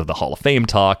long because of the Hall of Fame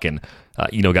talk, and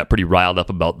Eno got pretty riled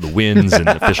up about the wins and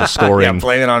official scoring. Yeah,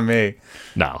 blame it on me.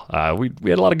 No, we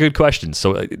had a lot of good questions.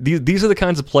 So these are the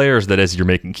kinds of players that as you're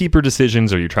making keeper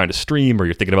decisions or you're trying to stream or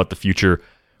you're thinking about the future,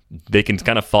 they can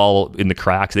kind of fall in the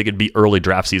cracks. They could be early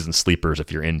draft season sleepers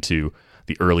if you're into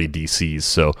the early DCs.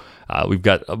 So we've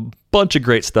got a bunch of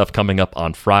great stuff coming up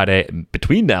on Friday.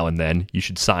 Between now and then, you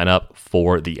should sign up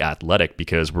for The Athletic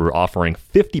because we're offering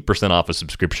 50% off a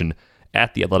subscription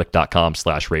at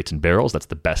theathletic.com/ratesandbarrels. That's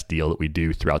the best deal that we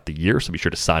do throughout the year. So be sure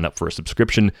to sign up for a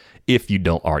subscription if you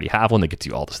don't already have one. That gets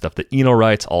you all the stuff that Eno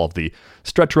writes, all of the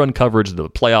stretch run coverage, the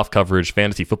playoff coverage.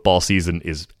 Fantasy football season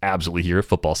is absolutely here.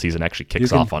 Football season actually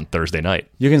kicks off on Thursday night.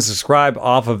 You can subscribe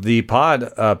off of the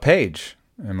pod page.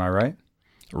 Am I right?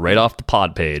 Right off the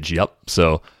pod page. Yep.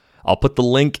 So I'll put the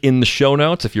link in the show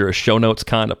notes. If you're a show notes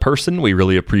kind of person, we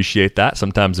really appreciate that.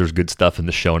 Sometimes there's good stuff in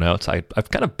the show notes. I've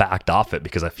kind of backed off it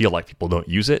because I feel like people don't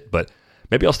use it, but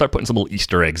maybe I'll start putting some little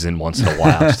Easter eggs in once in a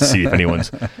while just to see if anyone's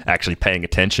actually paying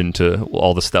attention to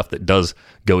all the stuff that does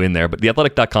go in there. But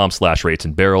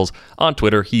theathletic.com/ratesandbarrels. On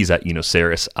Twitter, he's at Eno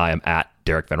Saris. I am at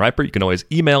Derek Van Riper. You can always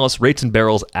email us,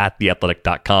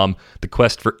 ratesandbarrels@theathletic.com. The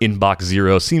quest for inbox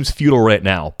zero seems futile right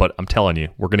now, but I'm telling you,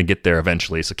 we're going to get there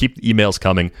eventually. So keep the emails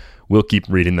coming. We'll keep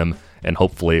reading them, and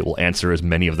hopefully we'll answer as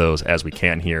many of those as we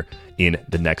can here in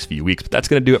the next few weeks. But that's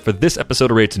going to do it for this episode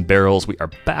of Rates and Barrels. We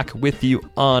are back with you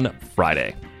on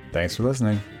Friday. Thanks for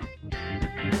listening.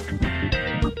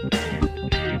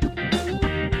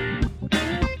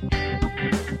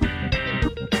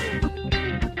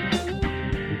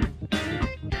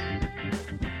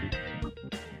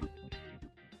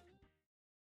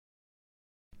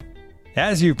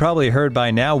 As you've probably heard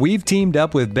by now, we've teamed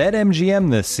up with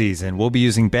BetMGM this season. We'll be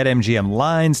using BetMGM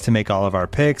lines to make all of our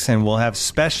picks, and we'll have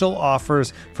special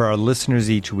offers for our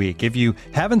listeners each week. If you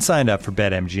haven't signed up for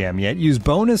BetMGM yet, use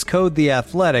bonus code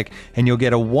THEATHLETIC, and you'll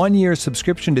get a 1-year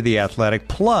subscription to The Athletic,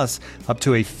 plus up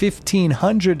to a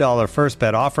 $1,500 first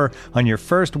bet offer on your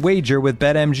first wager with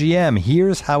BetMGM.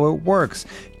 Here's how it works.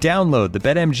 Download the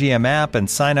BetMGM app and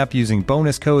sign up using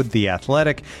bonus code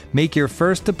THEATHLETIC. Make your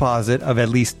first deposit of at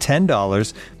least $10.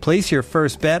 Place your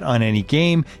first bet on any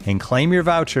game and claim your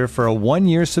voucher for a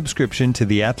 1-year subscription to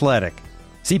The Athletic.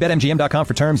 See BetMGM.com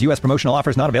for terms. U.S. promotional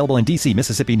offers not available in D.C.,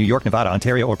 Mississippi, New York, Nevada,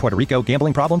 Ontario, or Puerto Rico.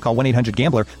 Gambling problem? Call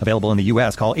 1-800-GAMBLER. Available in the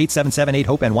U.S. Call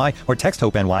 877-8-HOPE-NY or text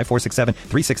HOPE-NY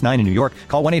 467-369 in New York.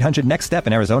 Call 1-800-NEXT-STEP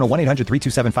in Arizona.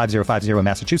 1-800-327-5050 in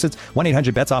Massachusetts.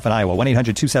 1-800-BETS-OFF in Iowa.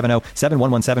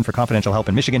 1-800-270-7117 for confidential help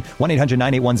in Michigan.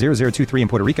 1-800-981-0023 in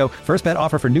Puerto Rico. First bet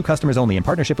offer for new customers only in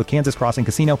partnership with Kansas Crossing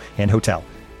Casino and Hotel.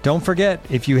 Don't forget,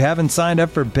 if you haven't signed up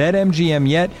for BetMGM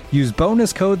yet, use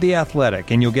bonus code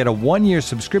THEATHLETIC, and you'll get a 1-year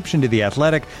subscription to The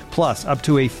Athletic, plus up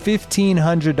to a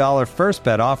 $1,500 first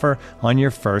bet offer on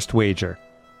your first wager.